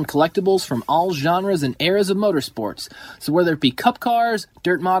apparel and collectibles from all genres and eras of motorsports, so whether it be cup cars,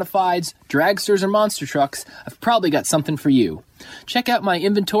 dirt modifieds, dragsters, or monster trucks, I've probably got something for you. Check out my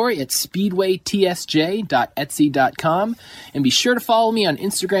inventory at speedwaytsj.etsy.com, and be sure to follow me on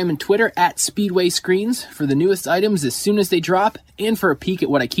Instagram and Twitter at Speedway Screens for the newest items as soon as they drop, and for a peek at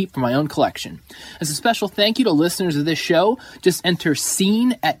what I keep for my own collection. As a special thank you to listeners of this show, just enter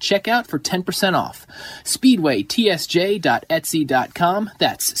SCENE at checkout for 10% off. speedwaytsj.etsy.com.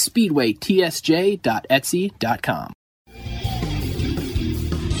 That's speedwaytsj.etsy.com.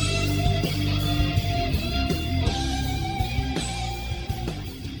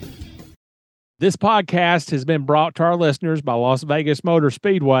 This podcast has been brought to our listeners by Las Vegas Motor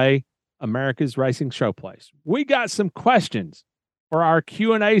Speedway, America's racing showplace. We got some questions for our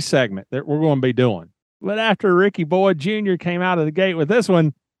Q&A segment that we're going to be doing. But after Ricky Boyd Jr. came out of the gate with this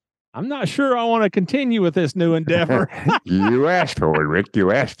one, I'm not sure I want to continue with this new endeavor. You asked for it, Rick.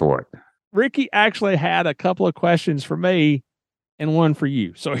 You asked for it. Ricky actually had a couple of questions for me and one for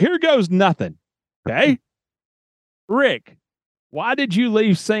you. So here goes nothing. Okay? Rick, why did you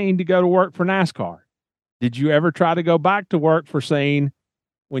leave Scene to go to work for NASCAR? Did you ever try to go back to work for Scene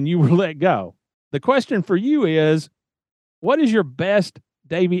when you were let go? The question for you is, what is your best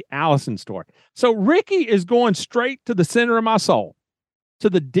Davey Allison story? So Ricky is going straight to the center of my soul, to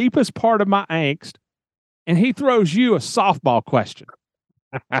the deepest part of my angst, and he throws you a softball question.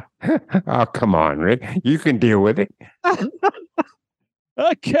 Oh, come on, Rick. You can deal with it.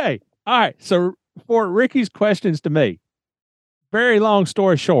 Okay. All right. So for Ricky's questions to me, very long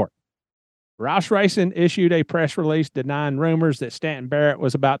story short, Roush Racing issued a press release denying rumors that Stanton Barrett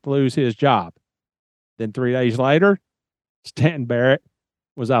was about to lose his job. Then 3 days later, Stanton Barrett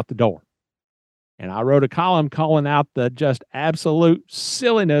was out the door. And I wrote a column calling out the just absolute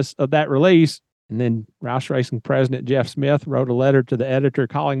silliness of that release. And then Roush Racing president Jeff Smith wrote a letter to the editor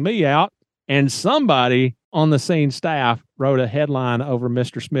calling me out. And somebody on the Scene staff wrote a headline over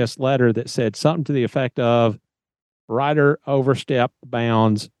Mr. Smith's letter that said something to the effect of, "Ryder overstepped the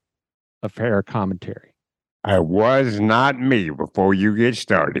bounds of fair commentary." It was not me before you get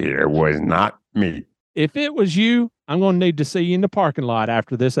started here. It was not me. If it was you, I'm going to need to see you in the parking lot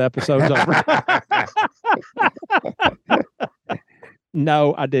after this episode's over.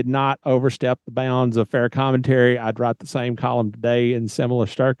 No, I did not overstep the bounds of fair commentary. I'd write the same column today in similar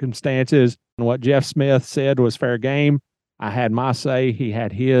circumstances. And what Jeff Smith said was fair game. I had my say, he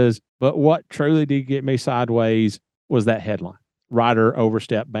had his. But what truly did get me sideways was that headline. Ryder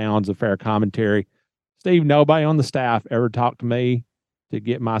overstepped bounds of fair commentary. Steve, nobody on the staff ever talked to me to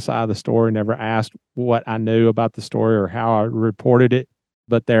get my side of the story, never asked what I knew about the story or how I reported it,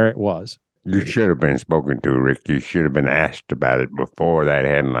 but there it was. You should have been spoken to, Rick. You should have been asked about it before that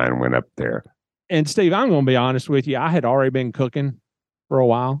headline went up there. And Steve, I'm going to be honest with you. I had already been cooking for a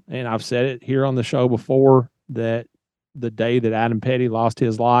while, and I've said it here on the show before that the day that Adam Petty lost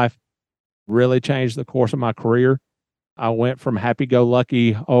his life really changed the course of my career. I went from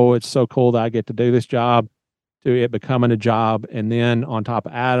happy-go-lucky, oh, it's so cool that I get to do this job, to it becoming a job. And then on top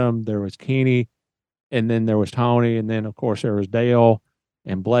of Adam, there was Kenny, and then there was Tony, and then, of course, there was Dale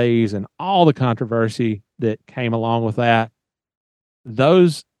and Blaze and all the controversy that came along with that.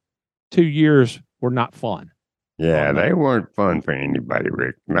 Those 2 years were not fun. Yeah, they weren't fun for anybody,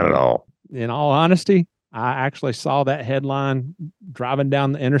 Rick. Not at all. In all honesty, I actually saw that headline driving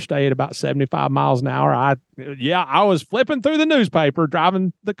down the interstate about 75 miles an hour. I was flipping through the newspaper,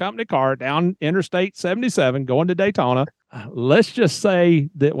 driving the company car down Interstate 77, going to Daytona. Let's just say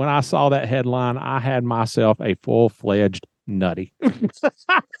that when I saw that headline, I had myself a full-fledged nutty.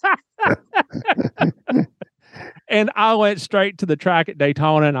 And I went straight to the track at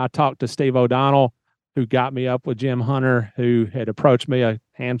Daytona, and I talked to Steve O'Donnell, who got me up with Jim Hunter, who had approached me a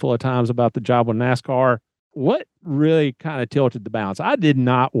handful of times about the job with NASCAR. What really kind of tilted the balance? I did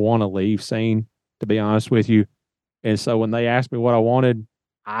not want to leave Scene, to be honest with you. And so when they asked me what I wanted,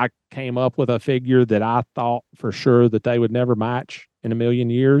 I came up with a figure that I thought for sure that they would never match in a million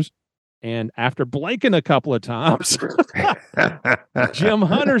years. And after blinking a couple of times, Jim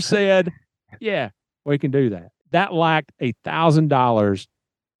Hunter said, yeah, we can do that. That lacked $1,000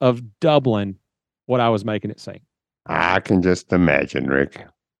 of doubling what I was making it seem. I can just imagine, Rick.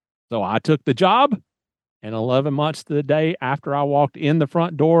 So I took the job, and 11 months to the day after I walked in the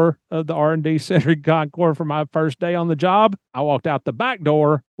front door of the R&D Center in Concord for my first day on the job, I walked out the back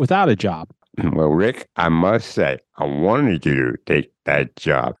door without a job. Well, Rick, I must say, I wanted you to take that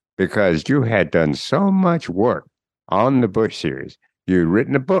job because you had done so much work on the Busch Series. You'd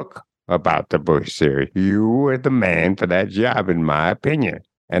written a book about the Busch Series. You were the man for that job, in my opinion.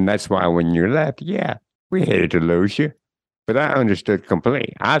 And that's why when you left, yeah, we hated to lose you. But I understood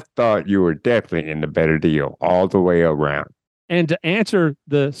completely. I thought you were definitely in the better deal all the way around. And to answer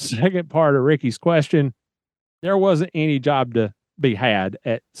the second part of Ricky's question, there wasn't any job to be had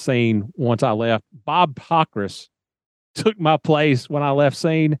at Scene once I left. Bob Pockris took my place when I left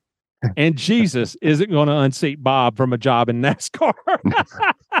Scene, and Jesus isn't going to unseat Bob from a job in NASCAR.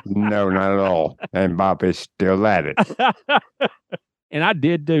 No, not at all. And Bob is still at it. And I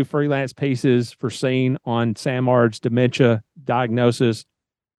did do freelance pieces for Scene on Samard's dementia diagnosis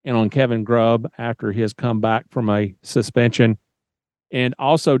and on Kevin Grubb after his comeback from a suspension, and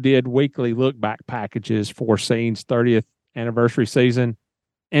also did weekly look back packages for Scene's 30th anniversary season.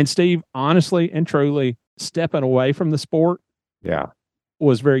 And Steve, honestly and truly, stepping away from the sport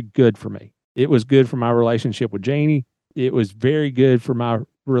was very good for me. It was good for my relationship with Janie. It was very good for my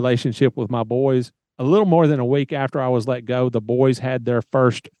relationship with my boys. A little more than a week after I was let go, the boys had their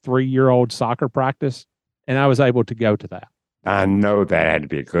first 3-year-old soccer practice, and I was able to go to that. I know that had to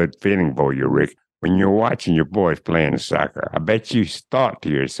be a good feeling for you, Rick. When you're watching your boys playing soccer, I bet you thought to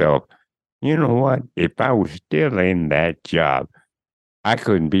yourself, you know what? If I was still in that job, I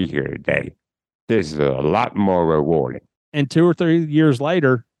couldn't be here today. This is a lot more rewarding. And 2 or 3 years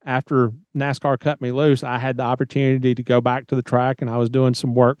later, after NASCAR cut me loose, I had the opportunity to go back to the track, and I was doing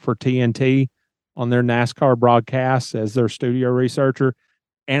some work for TNT on their NASCAR broadcasts as their studio researcher.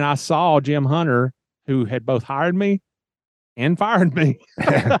 And I saw Jim Hunter, who had both hired me and fired me.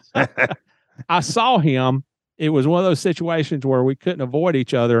 I saw him. It was one of those situations where we couldn't avoid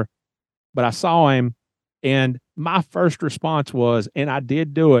each other, but I saw him, and my first response was, and I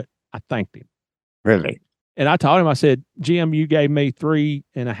did do it, I thanked him. Really? And I told him, I said, Jim, you gave me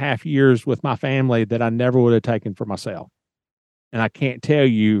 3.5 years with my family that I never would have taken for myself. And I can't tell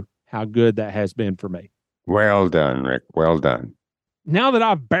you how good that has been for me. Well done, Rick. Well done. Now that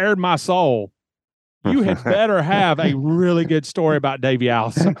I've bared my soul, you had better have a really good story about Davey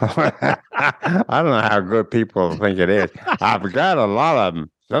Allison. I don't know how good people think it is. I've got a lot of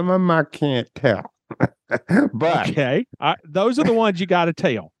them. Some of them I can't tell. But okay, those are the ones you got to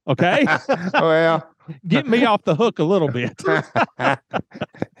tell. Okay. Well, get me off the hook a little bit.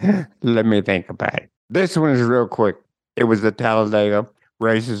 Let me think about it. This one is real quick. It was the Talladega.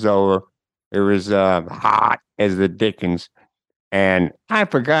 Race is over. It was hot as the dickens. And I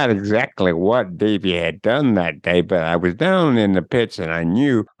forgot exactly what Davey had done that day, but I was down in the pits and I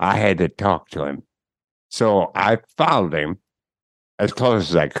knew I had to talk to him. So I followed him as close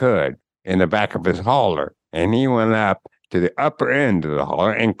as I could in the back of his hauler. And he went up to the upper end of the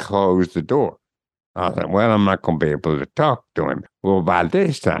hauler and closed the door. I thought, well, I'm not going to be able to talk to him. Well, by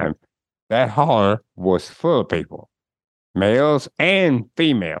this time, that hauler was full of people, males and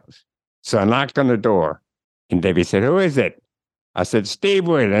females. So I knocked on the door, and Davey said, who is it? I said, Steve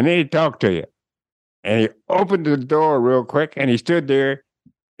Wood, I need to talk to you. And he opened the door real quick, and he stood there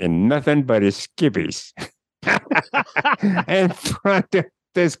in nothing but his skivvies in front of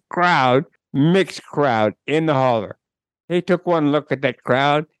this crowd, mixed crowd in the hauler. He took one look at that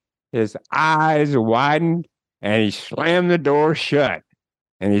crowd. His eyes widened, and he slammed the door shut.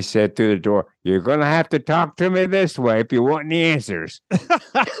 And he said through the door, "You're going to have to talk to me this way if you want any answers."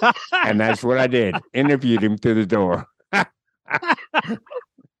 And that's what I did. Interviewed him through the door. I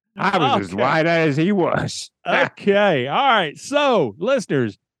was as wide-eyed as he was. Okay. All right. So,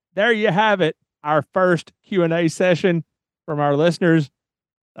 listeners, there you have it. Our first Q&A session from our listeners.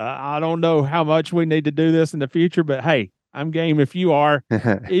 I don't know how much we need to do this in the future, but hey, I'm game if you are.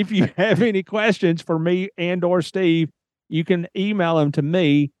 If you have any questions for me and or Steve, you can email them to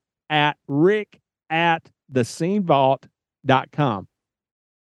me at rick@thescenevault.com.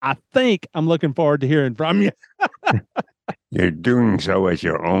 I think I'm looking forward to hearing from you. You're doing so at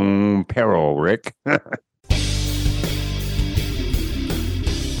your own peril, Rick.